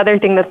before, but another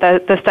thing that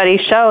the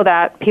studies show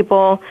that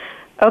people,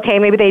 okay,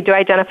 maybe they do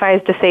identify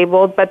as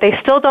disabled, but they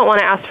still don't want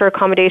to ask for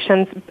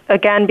accommodations,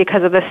 again,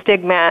 because of the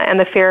stigma and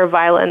the fear of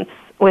violence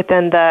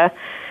within the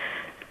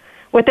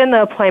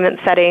employment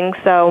setting.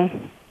 So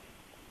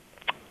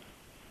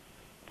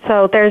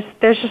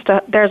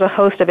there's a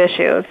host of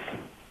issues.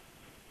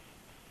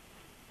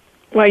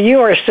 Well, you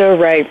are so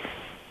right.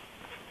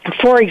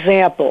 For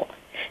example,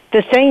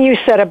 the thing you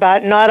said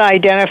about not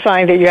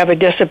identifying that you have a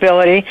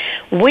disability,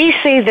 we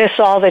see this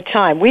all the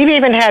time. We've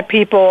even had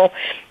people,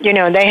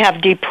 they have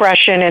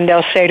depression, and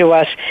they'll say to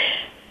us,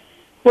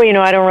 well,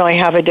 I don't really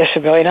have a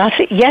disability. And I'll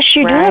say, yes,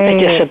 you do have a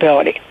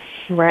disability.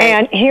 Right.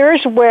 And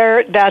here's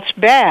where that's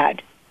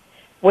bad.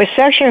 With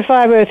Section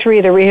 503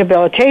 of the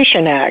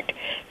Rehabilitation Act,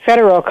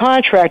 federal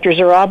contractors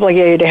are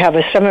obligated to have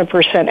a 7%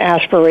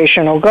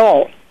 aspirational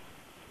goal.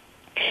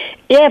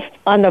 If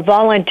on the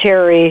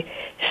voluntary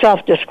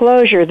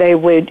self-disclosure they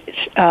would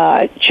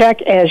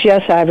check as,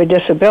 yes, I have a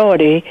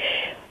disability,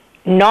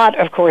 not,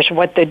 of course,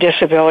 what the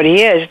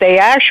disability is, they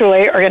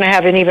actually are going to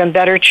have an even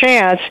better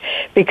chance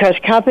because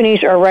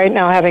companies are right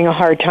now having a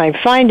hard time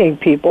finding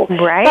people.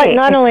 Right. But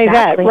not only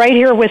that, right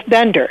here with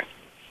Bender,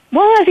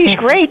 we'll have these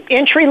great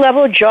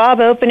entry-level job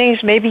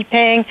openings, maybe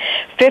paying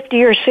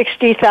 $50,000 or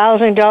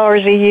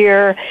 $60,000 a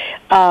year,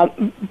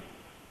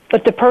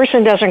 but the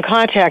person doesn't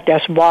contact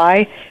us.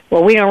 Why?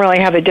 Well, we don't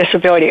really have a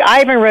disability. I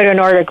even read an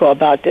article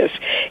about this.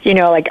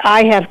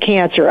 I have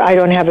cancer. I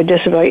don't have a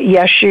disability.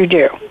 Yes, you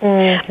do.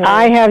 Mm-hmm.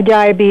 I have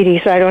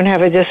diabetes. I don't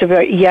have a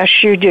disability.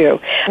 Yes, you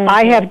do. Mm-hmm.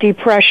 I have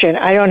depression.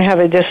 I don't have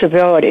a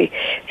disability.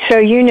 So,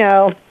 you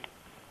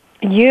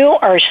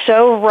are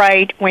so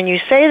right when you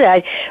say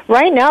that.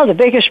 Right now, the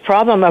biggest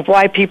problem of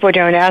why people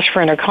don't ask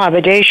for an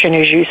accommodation,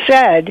 as you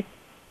said,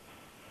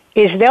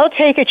 is they'll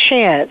take a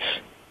chance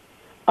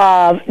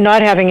of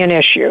not having an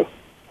issue,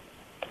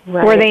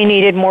 right, where they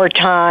needed more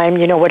time,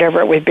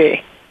 whatever it would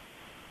be,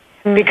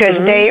 because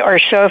they are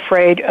so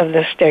afraid of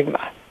the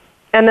stigma.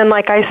 And then,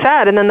 like I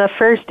said, and then the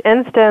first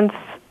instance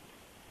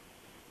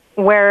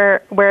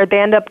where they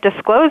end up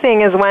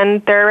disclosing is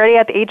when they're already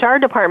at the HR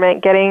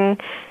department getting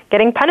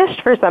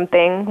punished for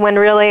something, when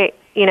really,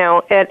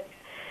 it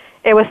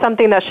was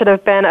something that should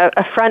have been a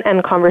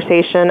front-end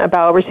conversation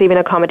about receiving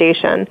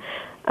accommodation.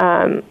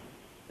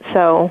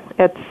 So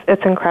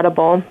it's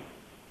incredible.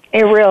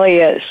 It really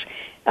is.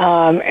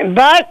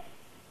 But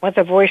with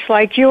a voice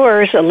like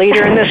yours, a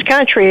leader in this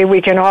country,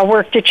 we can all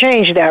work to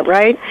change that,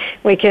 right?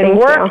 We can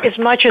work as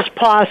much as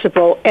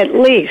possible, at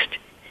least,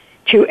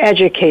 to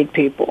educate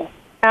people.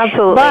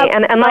 Absolutely. But,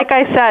 and like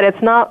I said, it's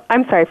not...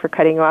 I'm sorry for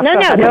cutting you off. No,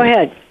 go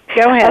ahead.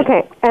 Go ahead.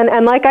 Okay.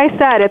 And like I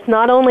said, it's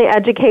not only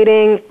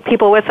educating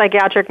people with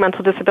psychiatric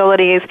mental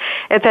disabilities,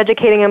 it's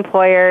educating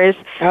employers.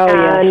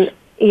 Oh,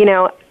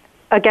 yes.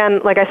 Again,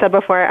 like I said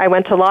before, I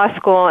went to law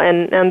school,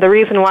 and the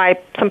reason why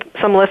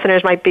some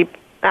listeners might be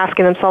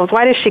asking themselves,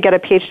 why does she get a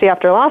PhD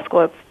after law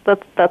school?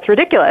 That's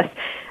ridiculous.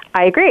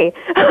 I agree.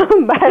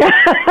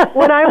 But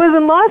when I was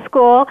in law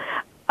school,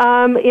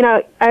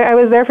 I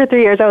was there for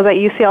 3 years. I was at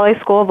UCLA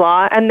School of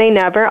Law, and they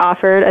never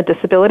offered a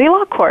disability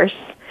law course.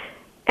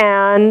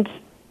 And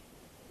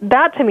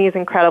that to me is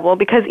incredible,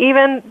 because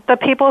even the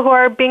people who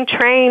are being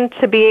trained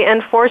to be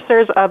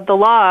enforcers of the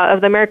law, of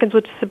the Americans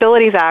with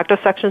Disabilities Act, of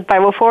Section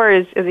 504,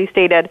 as he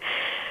stated,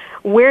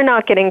 we're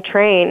not getting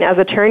trained as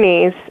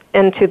attorneys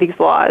into these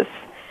laws.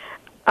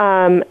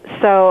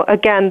 So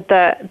again,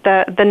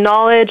 the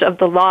knowledge of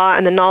the law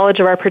and the knowledge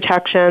of our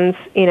protections,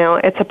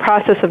 it's a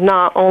process of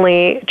not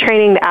only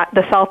training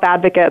the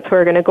self-advocates who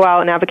are going to go out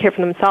and advocate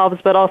for themselves,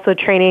 but also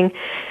training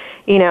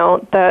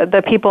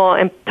the people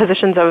in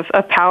positions of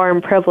power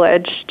and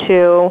privilege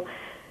to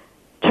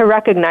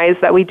recognize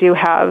that we do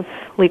have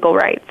legal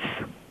rights.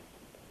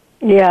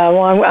 Yeah,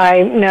 well,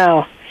 I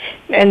know.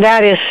 And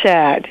that is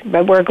sad,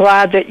 but we're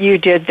glad that you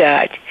did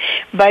that.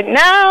 But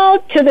now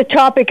to the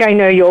topic I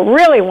know you'll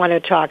really want to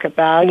talk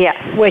about, yes,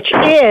 which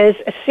is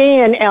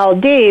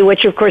CNLD,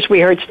 which of course we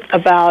heard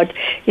about,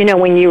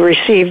 when you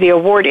received the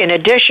award in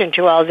addition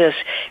to all this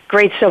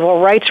great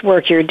civil rights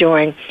work you're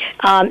doing.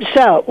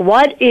 So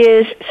what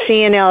is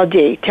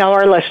CNLD? Tell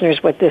our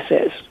listeners what this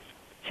is.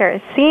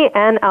 Sure.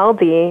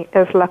 CNLD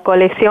is La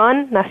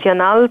Coalición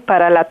Nacional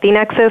para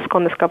Latinxes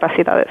con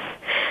Discapacidades.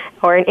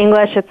 Or in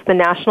English, it's the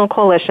National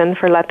Coalition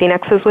for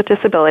Latinxes with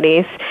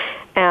Disabilities.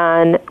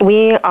 And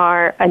we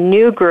are a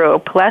new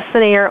group, less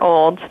than a year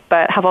old,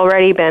 but have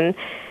already been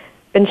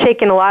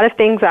shaking a lot of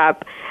things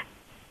up.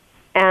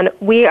 And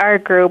we are a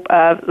group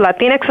of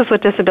Latinxes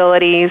with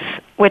disabilities,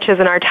 which is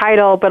in our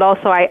title, but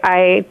also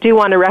I do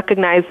want to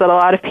recognize that a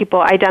lot of people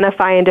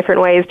identify in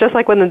different ways, just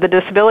like within the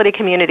disability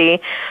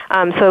community.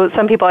 So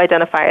some people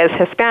identify as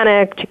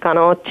Hispanic,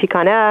 Chicano,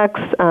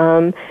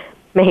 Chicanx,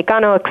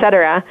 Mexicano,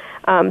 etc.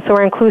 So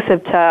we're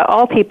inclusive to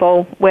all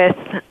people with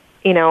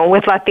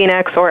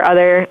Latinx or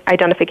other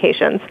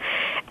identifications.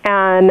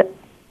 And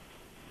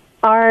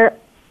our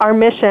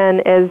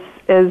mission is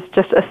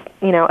just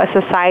a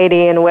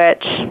society in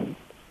which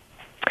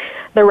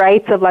the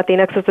rights of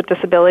Latinxes with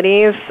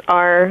disabilities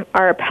are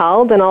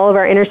upheld and all of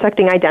our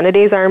intersecting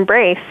identities are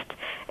embraced.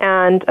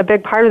 And a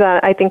big part of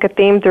that, I think a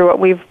theme through what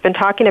we've been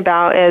talking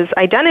about is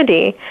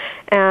identity.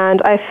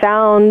 And I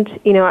found,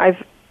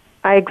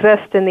 I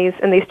exist in these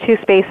two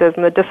spaces,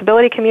 in the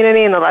disability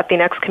community and the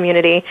Latinx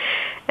community.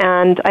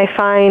 And I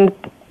find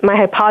my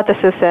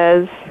hypothesis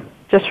is,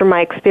 just from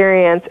my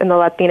experience in the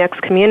Latinx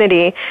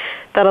community,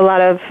 that a lot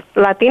of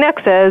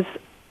Latinxes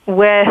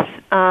with,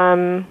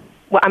 I'm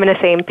going to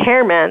say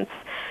impairments,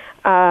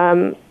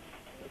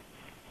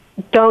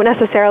 don't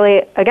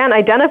necessarily, again,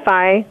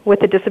 identify with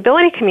the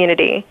disability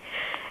community.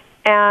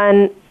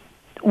 And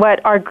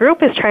what our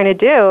group is trying to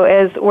do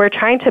is we're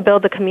trying to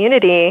build a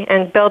community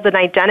and build an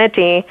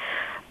identity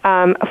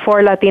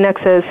for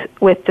Latinxes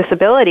with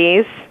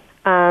disabilities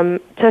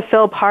to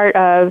feel part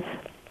of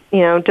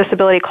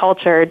disability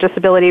culture,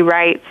 disability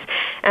rights,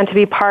 and to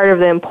be part of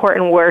the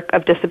important work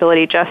of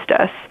disability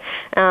justice.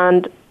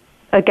 And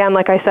again,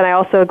 like I said, I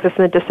also exist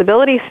in the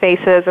disability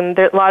spaces, and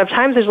a lot of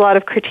times there's a lot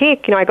of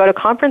critique. I go to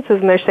conferences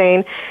and they're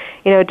saying,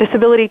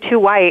 disability too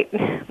white.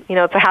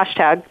 It's a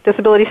hashtag,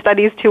 disability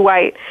studies too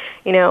white.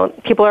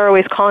 People are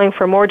always calling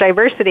for more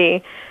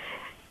diversity.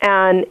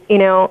 And,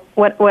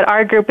 what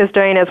our group is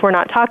doing is we're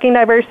not talking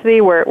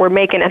diversity, we're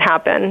making it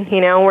happen.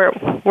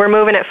 We're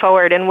moving it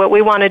forward. And what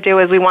we want to do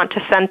is we want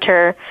to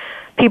center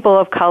people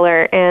of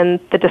color in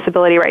the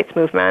disability rights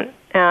movement.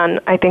 And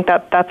I think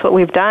that's what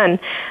we've done.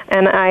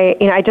 And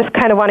I just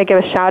kind of want to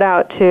give a shout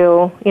out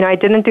to, I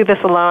didn't do this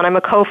alone. I'm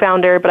a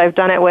co-founder, but I've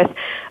done it with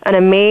an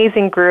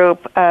amazing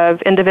group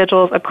of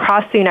individuals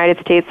across the United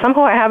States, some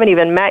who I haven't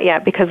even met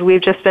yet because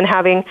we've just been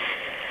having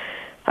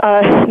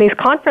these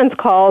conference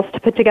calls to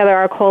put together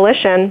our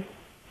coalition.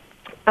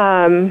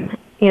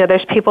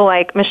 There's people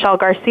like Michelle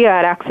Garcia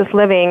at Access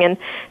Living, and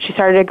she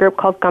started a group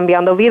called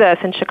Cambiando Vidas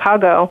in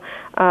Chicago.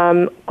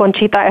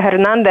 Conchita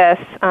Hernandez,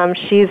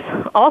 she's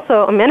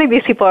also, many of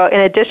these people, in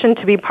addition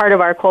to be part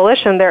of our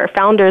coalition, they're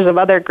founders of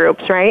other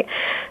groups, right?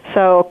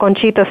 So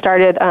Conchita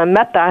started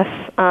Metas,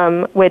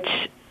 which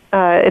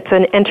it's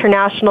an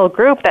international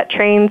group that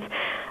trains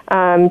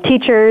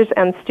teachers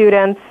and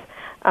students,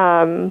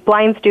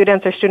 blind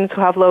students or students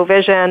who have low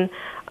vision,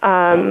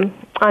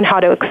 on how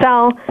to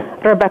excel.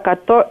 Rebecca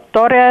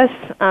Torres,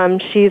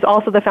 she's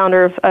also the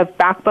founder of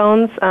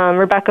Backbones.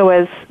 Rebecca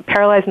was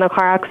paralyzed in a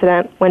car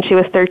accident when she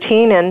was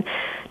 13, and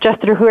just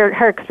through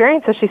her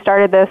experiences, she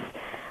started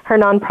her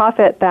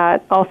nonprofit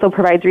that also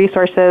provides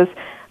resources.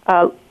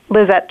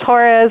 Lizette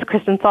Torres,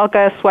 Kristen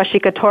Salkas,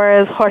 Washika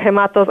Torres, Jorge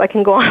Matos, I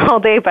can go on all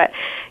day, but,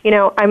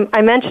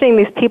 I'm mentioning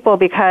these people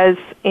because,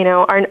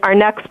 our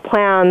next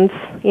plans,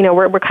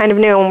 we're kind of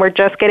new and we're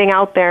just getting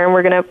out there and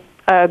we're going to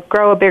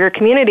grow a bigger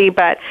community,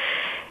 but,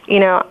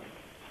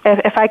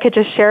 if I could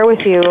just share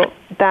with you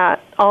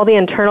that all the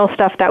internal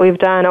stuff that we've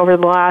done over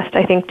the last,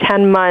 I think,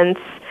 10 months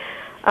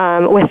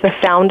with the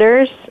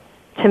founders,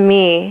 to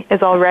me,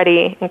 is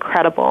already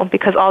incredible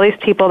because all these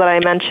people that I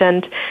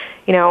mentioned,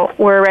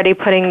 we're already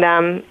putting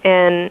them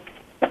in,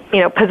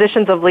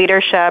 positions of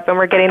leadership, and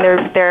we're getting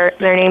their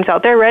names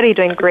out. They're already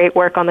doing great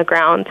work on the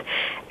ground,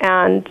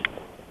 and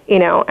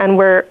and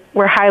we're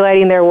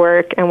highlighting their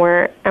work, and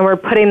we're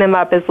putting them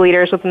up as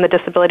leaders within the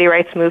disability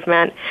rights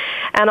movement.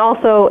 And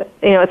also,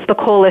 it's the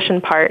coalition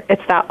part.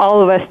 It's that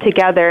all of us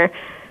together,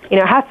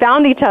 have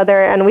found each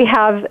other, and we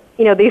have,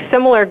 these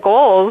similar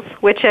goals,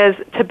 which is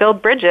to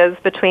build bridges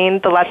between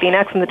the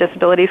Latinx and the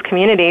disabilities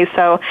community.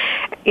 So,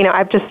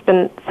 I've just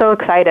been so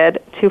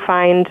excited to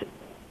find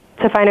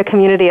a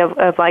community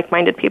of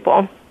like-minded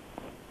people.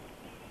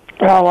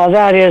 Oh, well,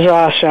 that is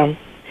awesome.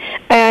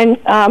 And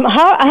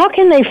how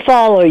can they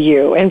follow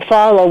you and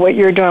follow what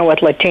you're doing with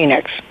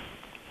Latinx?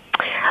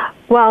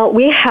 Well,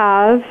 we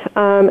have,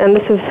 and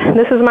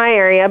this is my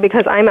area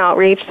because I'm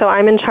outreach, so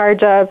I'm in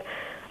charge of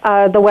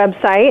the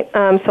website.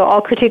 So all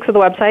critiques of the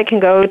website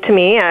can go to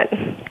me at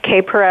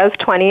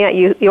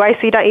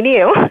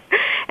kperez20@uic.edu.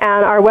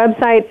 And our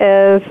website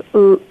is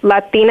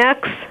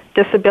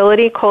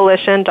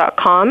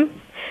latinxdisabilitycoalition.com.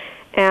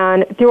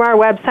 And through our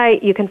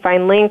website, you can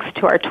find links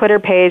to our Twitter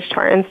page, to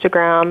our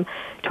Instagram,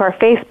 to our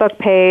Facebook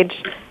page.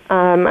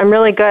 I'm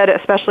really good,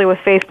 especially with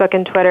Facebook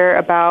and Twitter,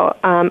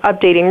 about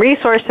updating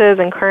resources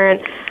and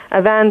current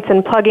events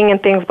and plugging in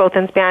things both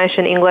in Spanish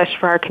and English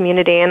for our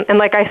community. And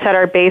like I said,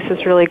 our base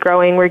is really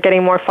growing. We're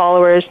getting more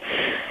followers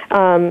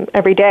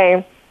every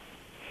day.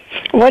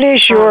 What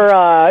is your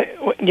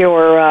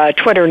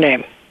Twitter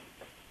name?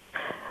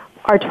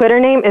 Our Twitter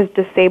name is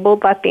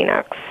Disabled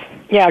Latinx.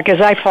 Yeah,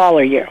 because I follow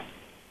you.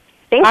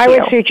 Thank you. I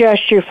would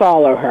suggest you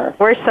follow her.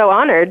 We're so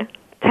honored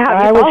to have you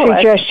I follow would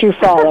suggest you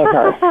follow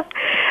her.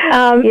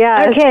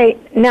 Yeah. Okay,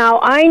 now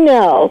I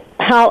know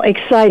how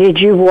excited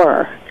you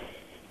were.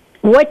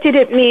 What did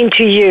it mean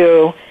to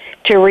you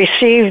to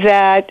receive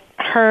that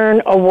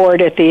Hearne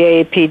Award at the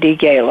AAPD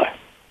Gala?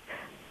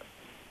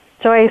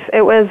 Joyce,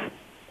 it was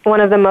one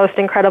of the most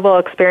incredible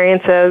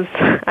experiences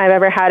I've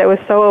ever had. It was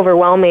so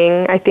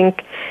overwhelming. I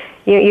think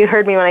you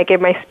heard me when I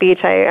gave my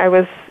speech. I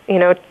was,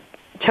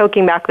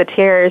 choking back the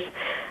tears.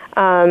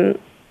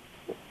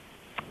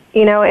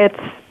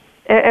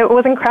 It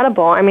was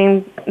incredible. I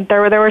mean,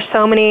 there were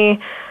so many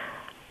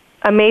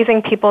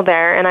amazing people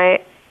there, and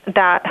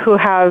who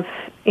have,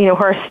 who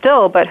are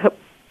still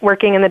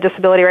working in the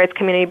disability rights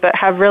community, but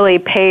have really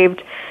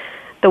paved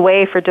the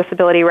way for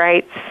disability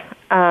rights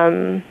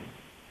and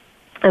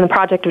the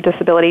Project of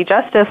Disability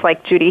Justice,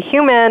 like Judy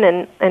Heumann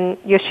and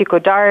Yoshiko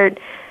Dart.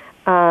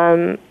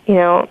 The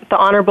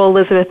Honorable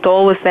Elizabeth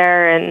Dole was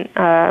there,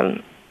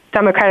 and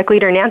Democratic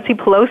leader Nancy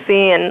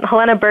Pelosi, and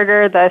Helena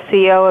Berger, the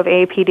CEO of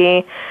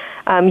AAPD.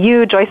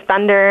 Joyce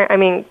Bender. I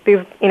mean,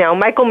 these,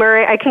 Michael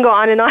Murray. I can go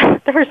on and on.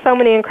 There were so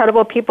many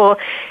incredible people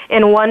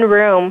in one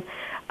room,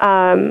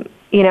 and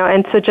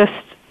so just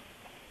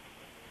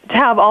to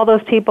have all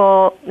those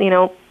people,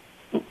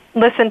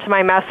 listen to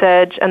my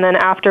message, and then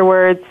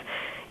afterwards,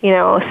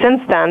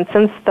 since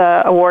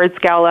the awards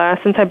gala,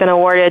 since I've been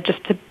awarded,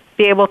 just to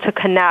be able to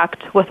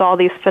connect with all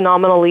these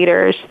phenomenal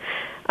leaders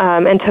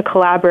and to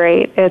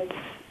collaborate, it's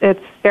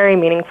very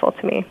meaningful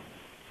to me.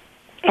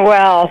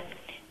 Well,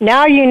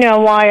 now you know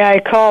why I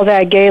call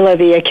that gala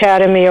the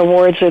Academy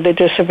Awards of the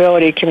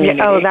Disability Community.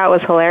 Oh, that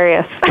was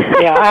hilarious.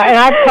 Yeah, and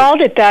I've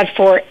called it that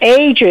for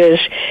ages,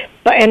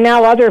 and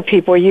now other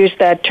people use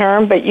that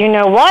term, but you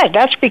know what?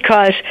 That's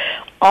because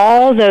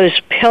all those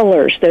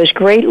pillars, those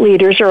great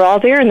leaders are all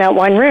there in that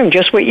one room,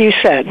 just what you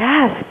said.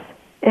 Yes,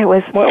 it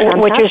was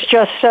which is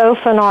just so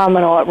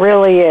phenomenal. It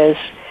really is.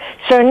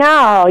 So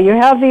now you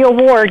have the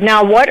award.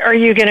 Now what are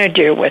you going to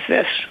do with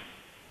this?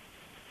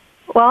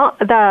 Well,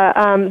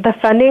 the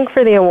funding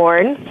for the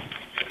award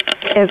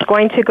is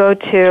going to go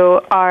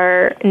to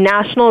our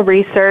national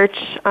research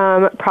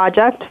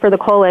project for the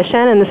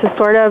coalition, and this is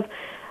sort of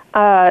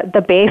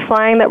the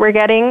baseline that we're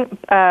getting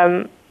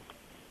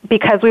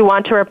because we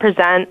want to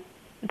represent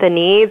the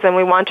needs, and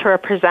we want to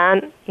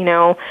represent,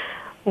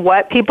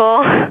 what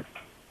people,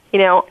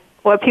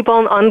 what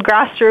people on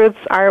grassroots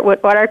are,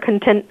 what our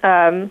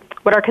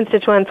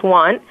constituents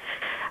want.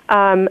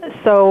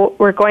 So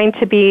we're going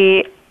to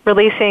be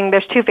releasing,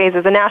 there's two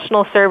phases, a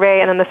national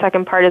survey, and then the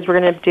second part is we're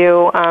going to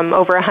do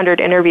over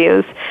 100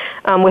 interviews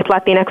with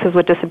Latinxes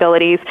with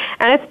disabilities.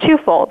 And it's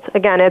twofold.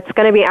 Again, it's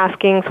going to be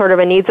asking sort of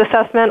a needs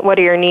assessment. What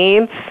are your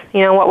needs?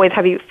 What ways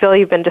have you feel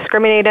you've been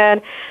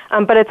discriminated?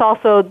 But it's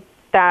also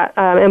that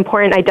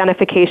important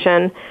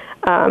identification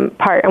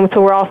part. And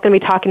so we're also going to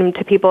be talking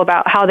to people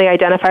about how they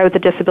identify with the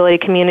disability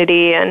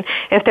community and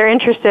if they're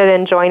interested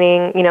in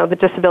joining, the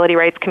disability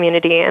rights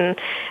community and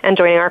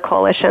joining our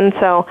coalition.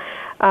 So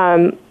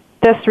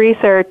this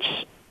research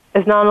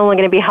is not only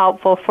going to be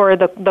helpful for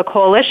the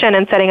coalition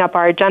in setting up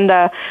our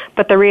agenda,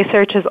 but the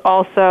research is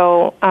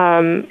also,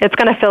 it's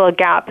going to fill a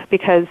gap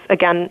because,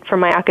 again,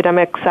 from my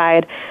academic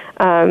side,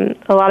 a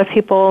lot of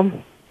people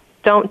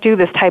don't do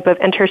this type of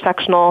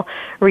intersectional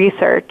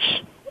research,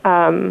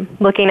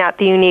 looking at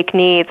the unique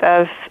needs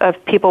of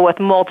people with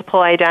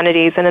multiple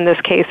identities, and in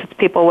this case, it's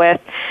people with,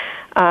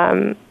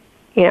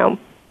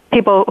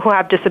 people who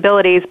have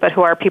disabilities, but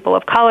who are people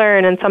of color,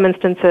 and in some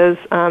instances,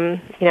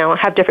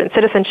 have different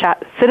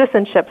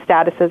citizenship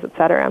statuses, et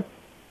cetera.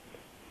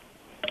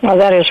 Oh,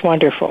 that is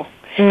wonderful.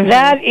 Mm-hmm.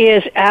 That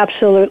is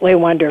absolutely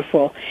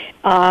wonderful.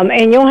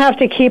 And you'll have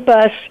to keep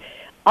us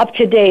up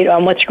to date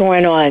on what's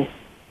going on,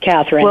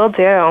 Katherine. Will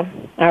do.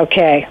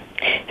 Okay.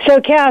 So,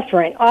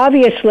 Katherine,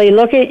 obviously,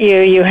 look at you.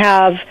 You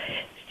have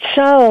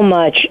so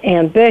much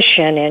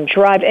ambition and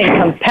drive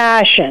and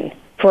compassion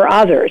for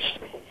others.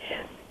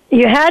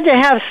 You had to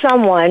have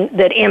someone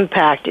that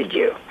impacted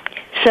you.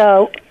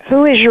 So,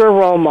 who is your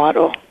role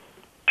model?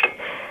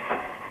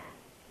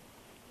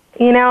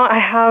 I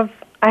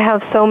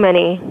have so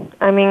many.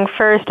 I mean,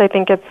 first, I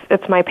think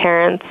it's my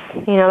parents.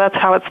 That's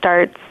how it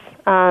starts.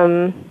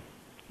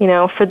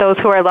 For those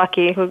who are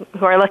lucky, who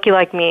are lucky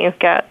like me, who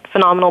get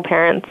phenomenal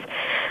parents.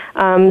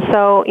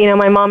 So,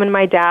 my mom and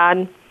my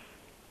dad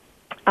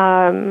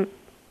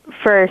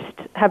first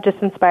have just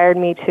inspired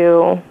me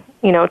to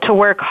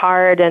work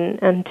hard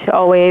and to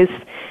always,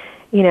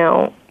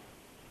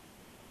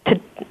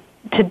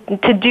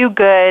 to do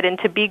good and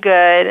to be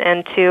good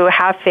and to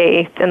have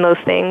faith in those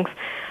things.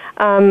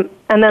 And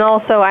then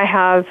also I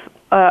have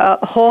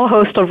a whole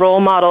host of role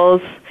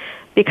models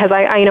because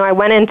I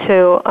went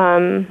into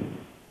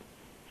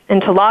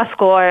law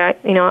school. I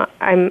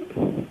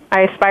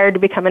aspired to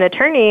become an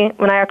attorney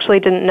when I actually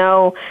didn't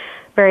know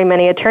very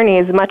many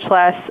attorneys, much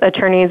less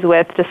attorneys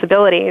with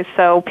disabilities.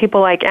 So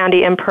people like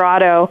Andy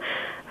Imperato,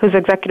 who's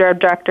executive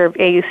director of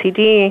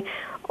AUCD,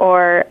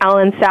 or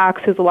Alan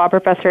Sachs, who's a law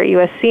professor at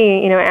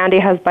USC. Andy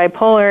has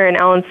bipolar and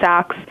Alan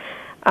Sachs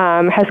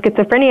has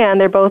schizophrenia, and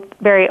they're both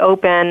very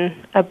open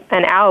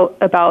and out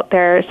about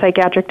their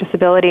psychiatric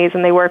disabilities,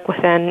 and they work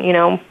within,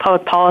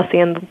 public policy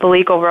and the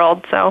legal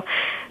world. So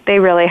they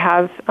really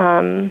have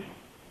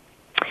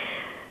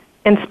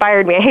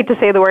inspired me. I hate to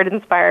say the word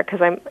inspire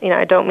because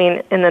I don't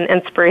mean in an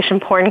inspiration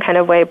porn kind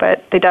of way,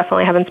 but they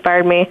definitely have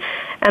inspired me.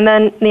 And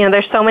then,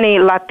 there's so many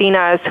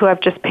Latinas who have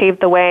just paved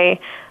the way,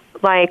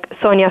 like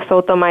Sonia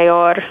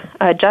Sotomayor,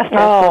 Justice.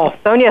 Oh.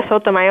 Sonia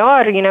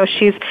Sotomayor,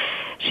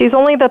 she's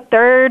only the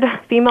third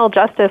female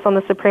justice on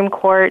the Supreme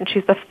Court, and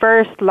she's the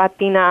first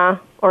Latina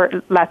or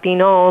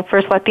Latino,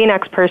 first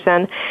Latinx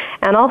person.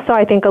 And also,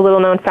 I think a little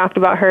known fact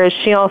about her is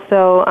she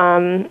also,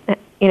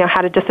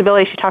 had a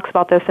disability. She talks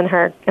about this in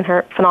her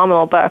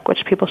phenomenal book,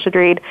 which people should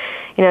read.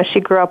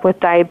 She grew up with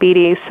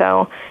diabetes,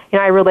 so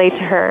I relate to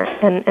her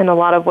in a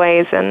lot of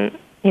ways, and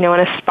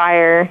and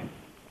aspire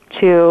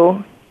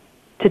to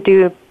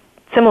do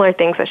similar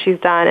things that she's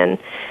done. And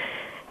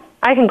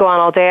I can go on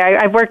all day.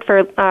 I've worked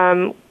for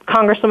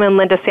Congresswoman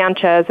Linda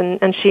Sanchez,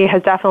 and she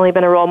has definitely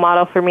been a role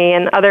model for me,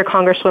 and other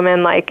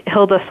congresswomen like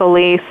Hilda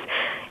Solis,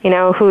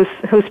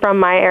 who's from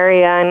my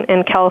area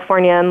in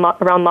California and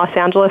around Los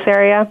Angeles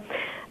area.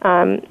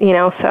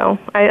 So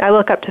I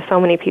look up to so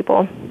many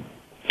people.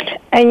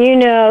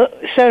 And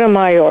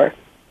Sotomayor,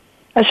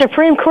 a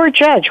Supreme Court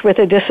judge with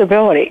a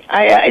disability,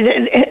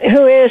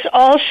 who is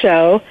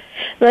also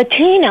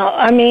Latino.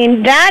 I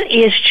mean, that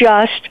is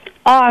just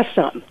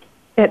awesome.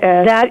 It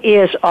is. That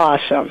is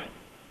awesome.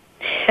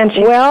 And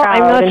she's proud,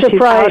 I'm not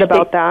surprised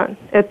about that.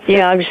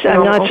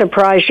 I'm not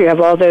surprised you have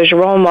all those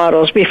role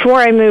models. Before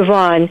I move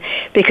on,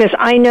 because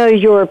I know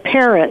your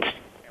parents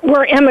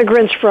were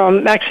immigrants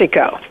from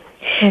Mexico.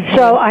 Mm-hmm.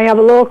 So I have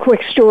a little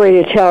quick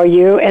story to tell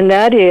you, and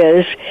that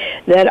is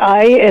that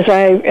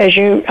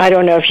I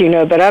don't know if you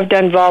know, but I've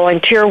done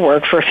volunteer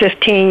work for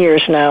 15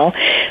 years now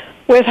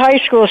with high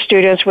school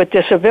students with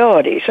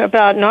disabilities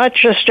about not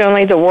just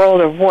only the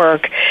world of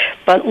work,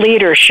 but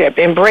leadership,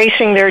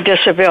 embracing their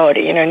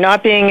disability,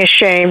 not being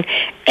ashamed,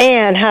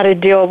 and how to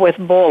deal with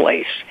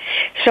bullies.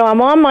 So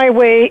I'm on my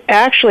way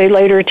actually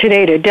later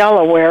today to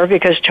Delaware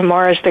because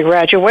tomorrow's the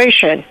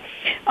graduation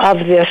of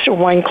this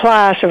one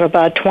class of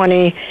about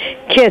 20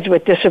 kids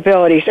with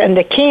disabilities. And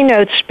the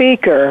keynote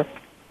speaker,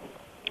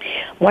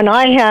 when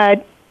I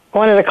had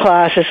one of the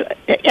classes,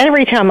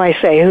 every time I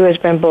say who has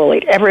been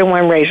bullied,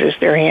 everyone raises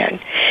their hand.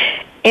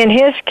 In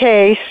his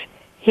case,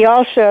 he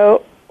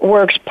also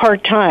works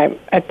part-time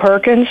at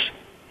Perkins.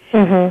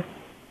 Mm-hmm.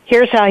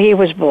 Here's how he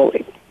was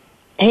bullied.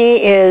 He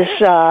is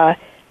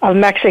of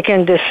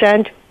Mexican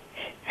descent.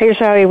 Here's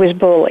how he was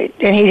bullied.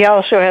 And he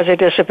also has a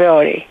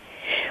disability.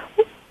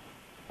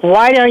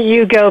 Why don't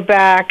you go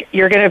back?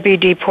 You're going to be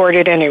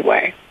deported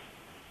anyway.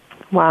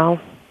 Wow.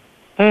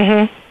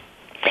 Mm-hmm.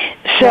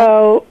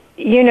 So,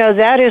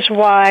 that is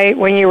why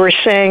when you were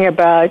saying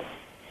about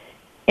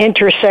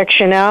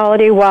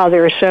intersectionality, wow,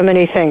 there are so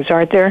many things,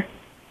 aren't there?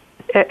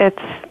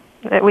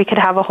 We could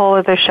have a whole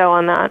other show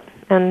on that.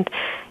 And,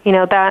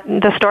 that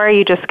the story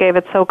you just gave,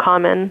 it's so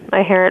common.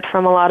 I hear it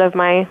from a lot of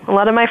my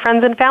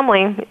friends and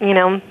family.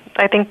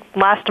 I think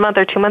last month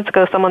or 2 months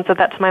ago, someone said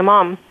that to my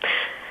mom.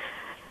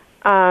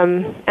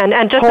 And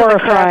just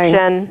horrifying.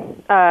 As a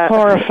correction,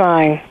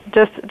 horrifying.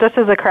 Just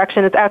as a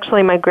correction, it's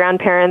actually my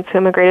grandparents who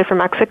immigrated from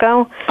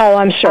Mexico. Oh,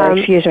 I'm sorry.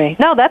 Excuse me.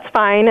 No, that's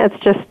fine. It's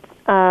just,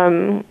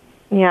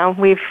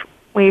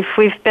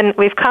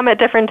 we've come at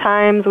different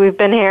times. We've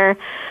been here.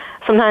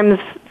 Sometimes,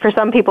 for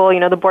some people,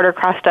 the border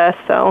crossed us.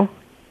 So,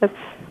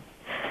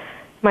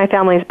 my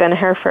family's been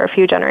here for a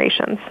few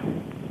generations.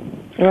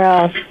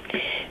 Well,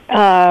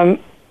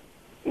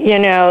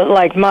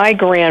 like my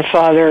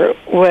grandfather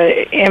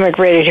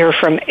immigrated here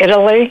from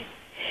Italy.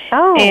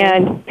 Oh.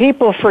 And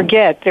people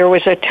forget there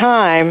was a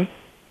time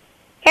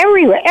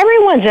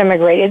everyone's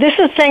immigrated. This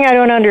is the thing I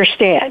don't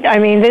understand. I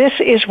mean, this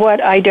is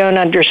what I don't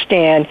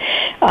understand.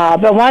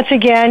 But once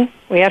again,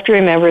 we have to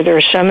remember there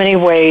are so many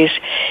ways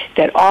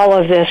that all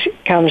of this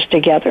comes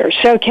together.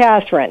 So,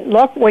 Katherine,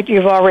 look what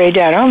you've already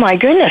done. Oh, my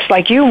goodness,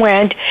 like you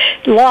went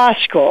law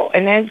school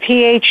and then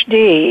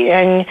PhD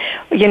and,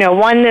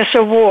 won this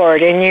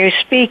award and you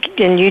speak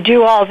and you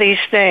do all these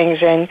things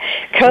and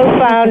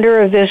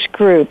co-founder of this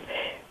group.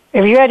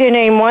 If you had to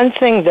name one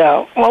thing,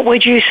 though, what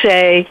would you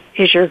say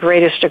is your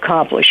greatest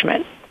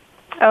accomplishment?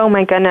 Oh,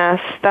 my goodness.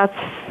 That's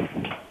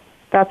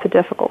a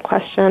difficult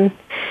question.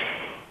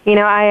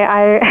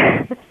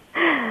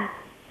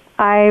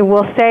 I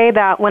will say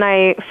that when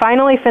I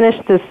finally finish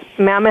this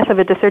mammoth of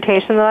a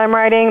dissertation that I'm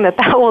writing,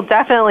 that will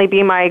definitely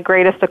be my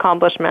greatest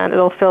accomplishment.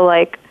 It'll feel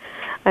like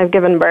I've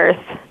given birth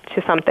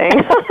to something.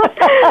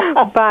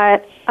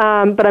 But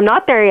I'm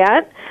not there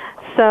yet.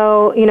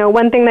 So,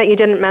 one thing that you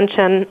didn't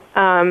mention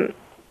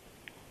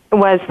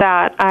was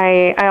that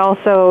I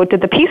also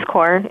did the Peace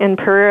Corps in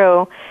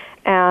Peru,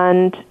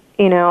 and,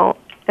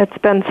 it's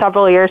been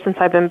several years since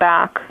I've been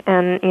back,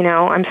 and,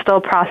 I'm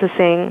still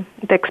processing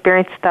the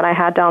experience that I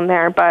had down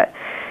there. But,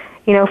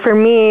 for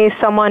me,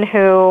 someone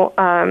who,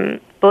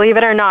 believe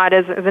it or not,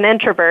 is an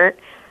introvert.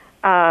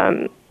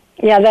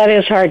 Yeah, that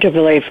is hard to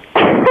believe.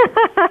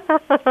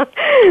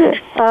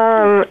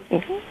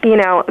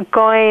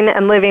 Going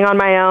and living on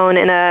my own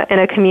in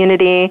a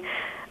community,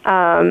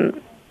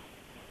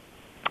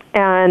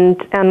 and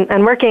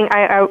working.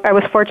 I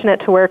was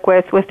fortunate to work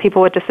with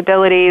people with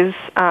disabilities.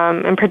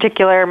 In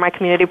particular, my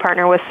community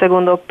partner was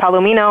Segundo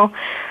Palomino.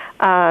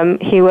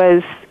 He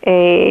was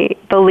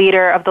the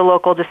leader of the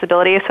local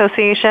disability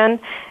association,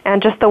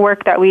 and just the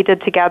work that we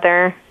did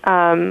together.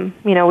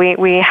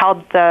 We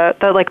held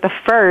the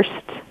first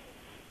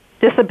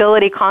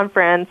disability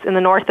conference in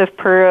the north of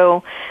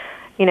Peru.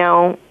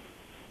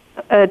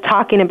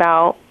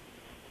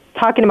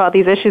 Talking about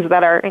these issues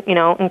that are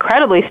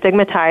incredibly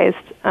stigmatized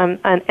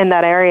in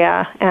that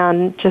area,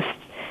 and just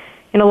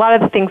a lot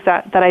of the things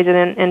that I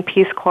did in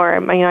Peace Corps.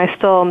 I'm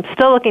still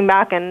looking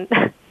back and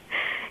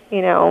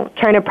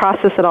trying to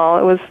process it all.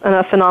 It was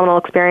a phenomenal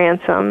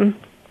experience,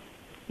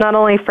 not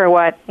only for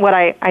what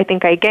I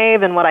think I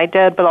gave and what I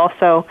did, but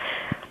also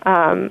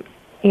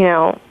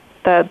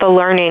the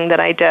learning that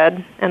I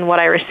did and what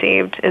I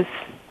received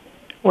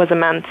was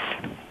immense.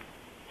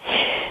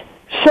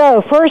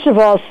 So, first of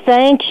all,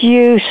 thank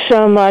you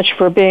so much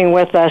for being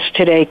with us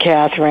today,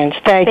 Katherine.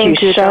 Thank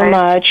you so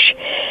much.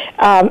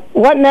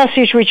 What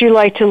message would you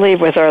like to leave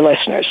with our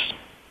listeners?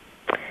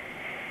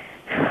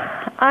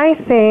 I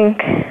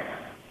think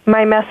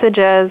my message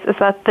is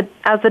that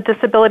as the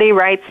disability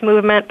rights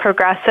movement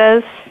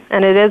progresses,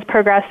 and it is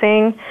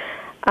progressing,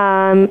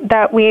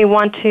 that we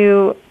want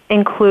to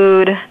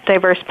include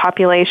diverse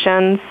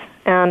populations,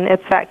 and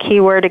it's that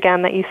key word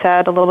again that you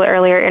said a little bit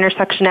earlier,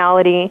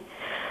 intersectionality.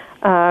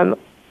 And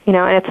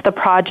it's the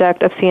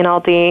project of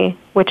CNLD,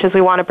 which is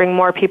we want to bring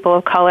more people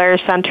of color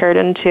centered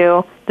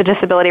into the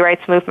disability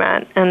rights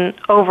movement. And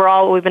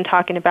overall, what we've been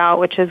talking about,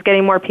 which is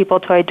getting more people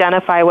to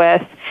identify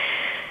with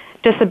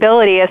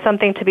disability as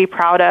something to be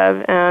proud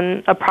of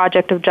and a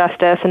project of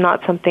justice and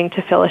not something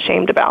to feel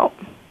ashamed about.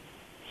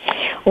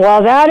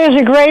 Well, that is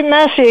a great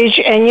message,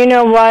 and you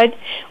know what?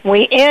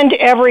 We end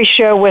every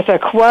show with a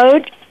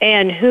quote,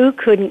 and who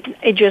couldn't?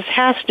 It just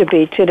has to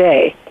be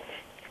today.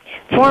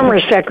 Former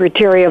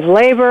Secretary of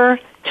Labor,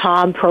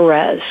 Tom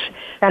Perez,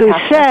 who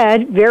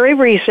said very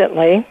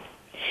recently,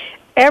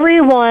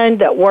 everyone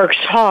that works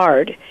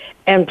hard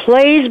and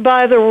plays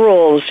by the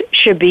rules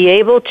should be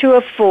able to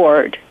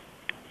afford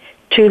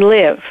to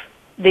live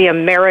the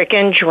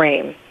American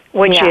dream,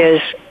 which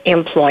is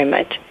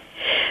employment.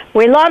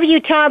 We love you,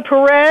 Tom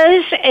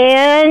Perez,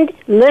 and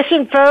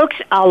listen, folks,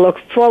 I'll look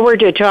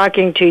forward to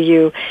talking to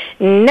you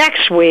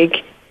next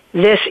week.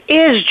 This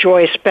is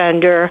Joyce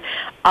Bender,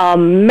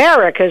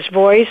 America's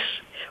Voice,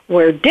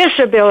 where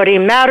disability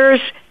matters,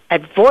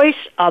 at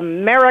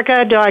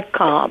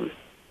voiceamerica.com.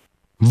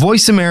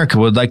 Voice America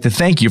would like to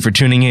thank you for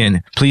tuning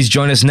in. Please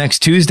join us next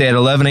Tuesday at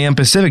 11 a.m.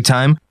 Pacific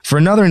Time for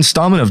another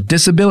installment of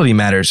Disability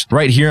Matters,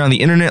 right here on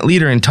the Internet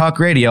leader in talk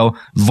radio,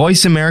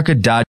 voiceamerica.com.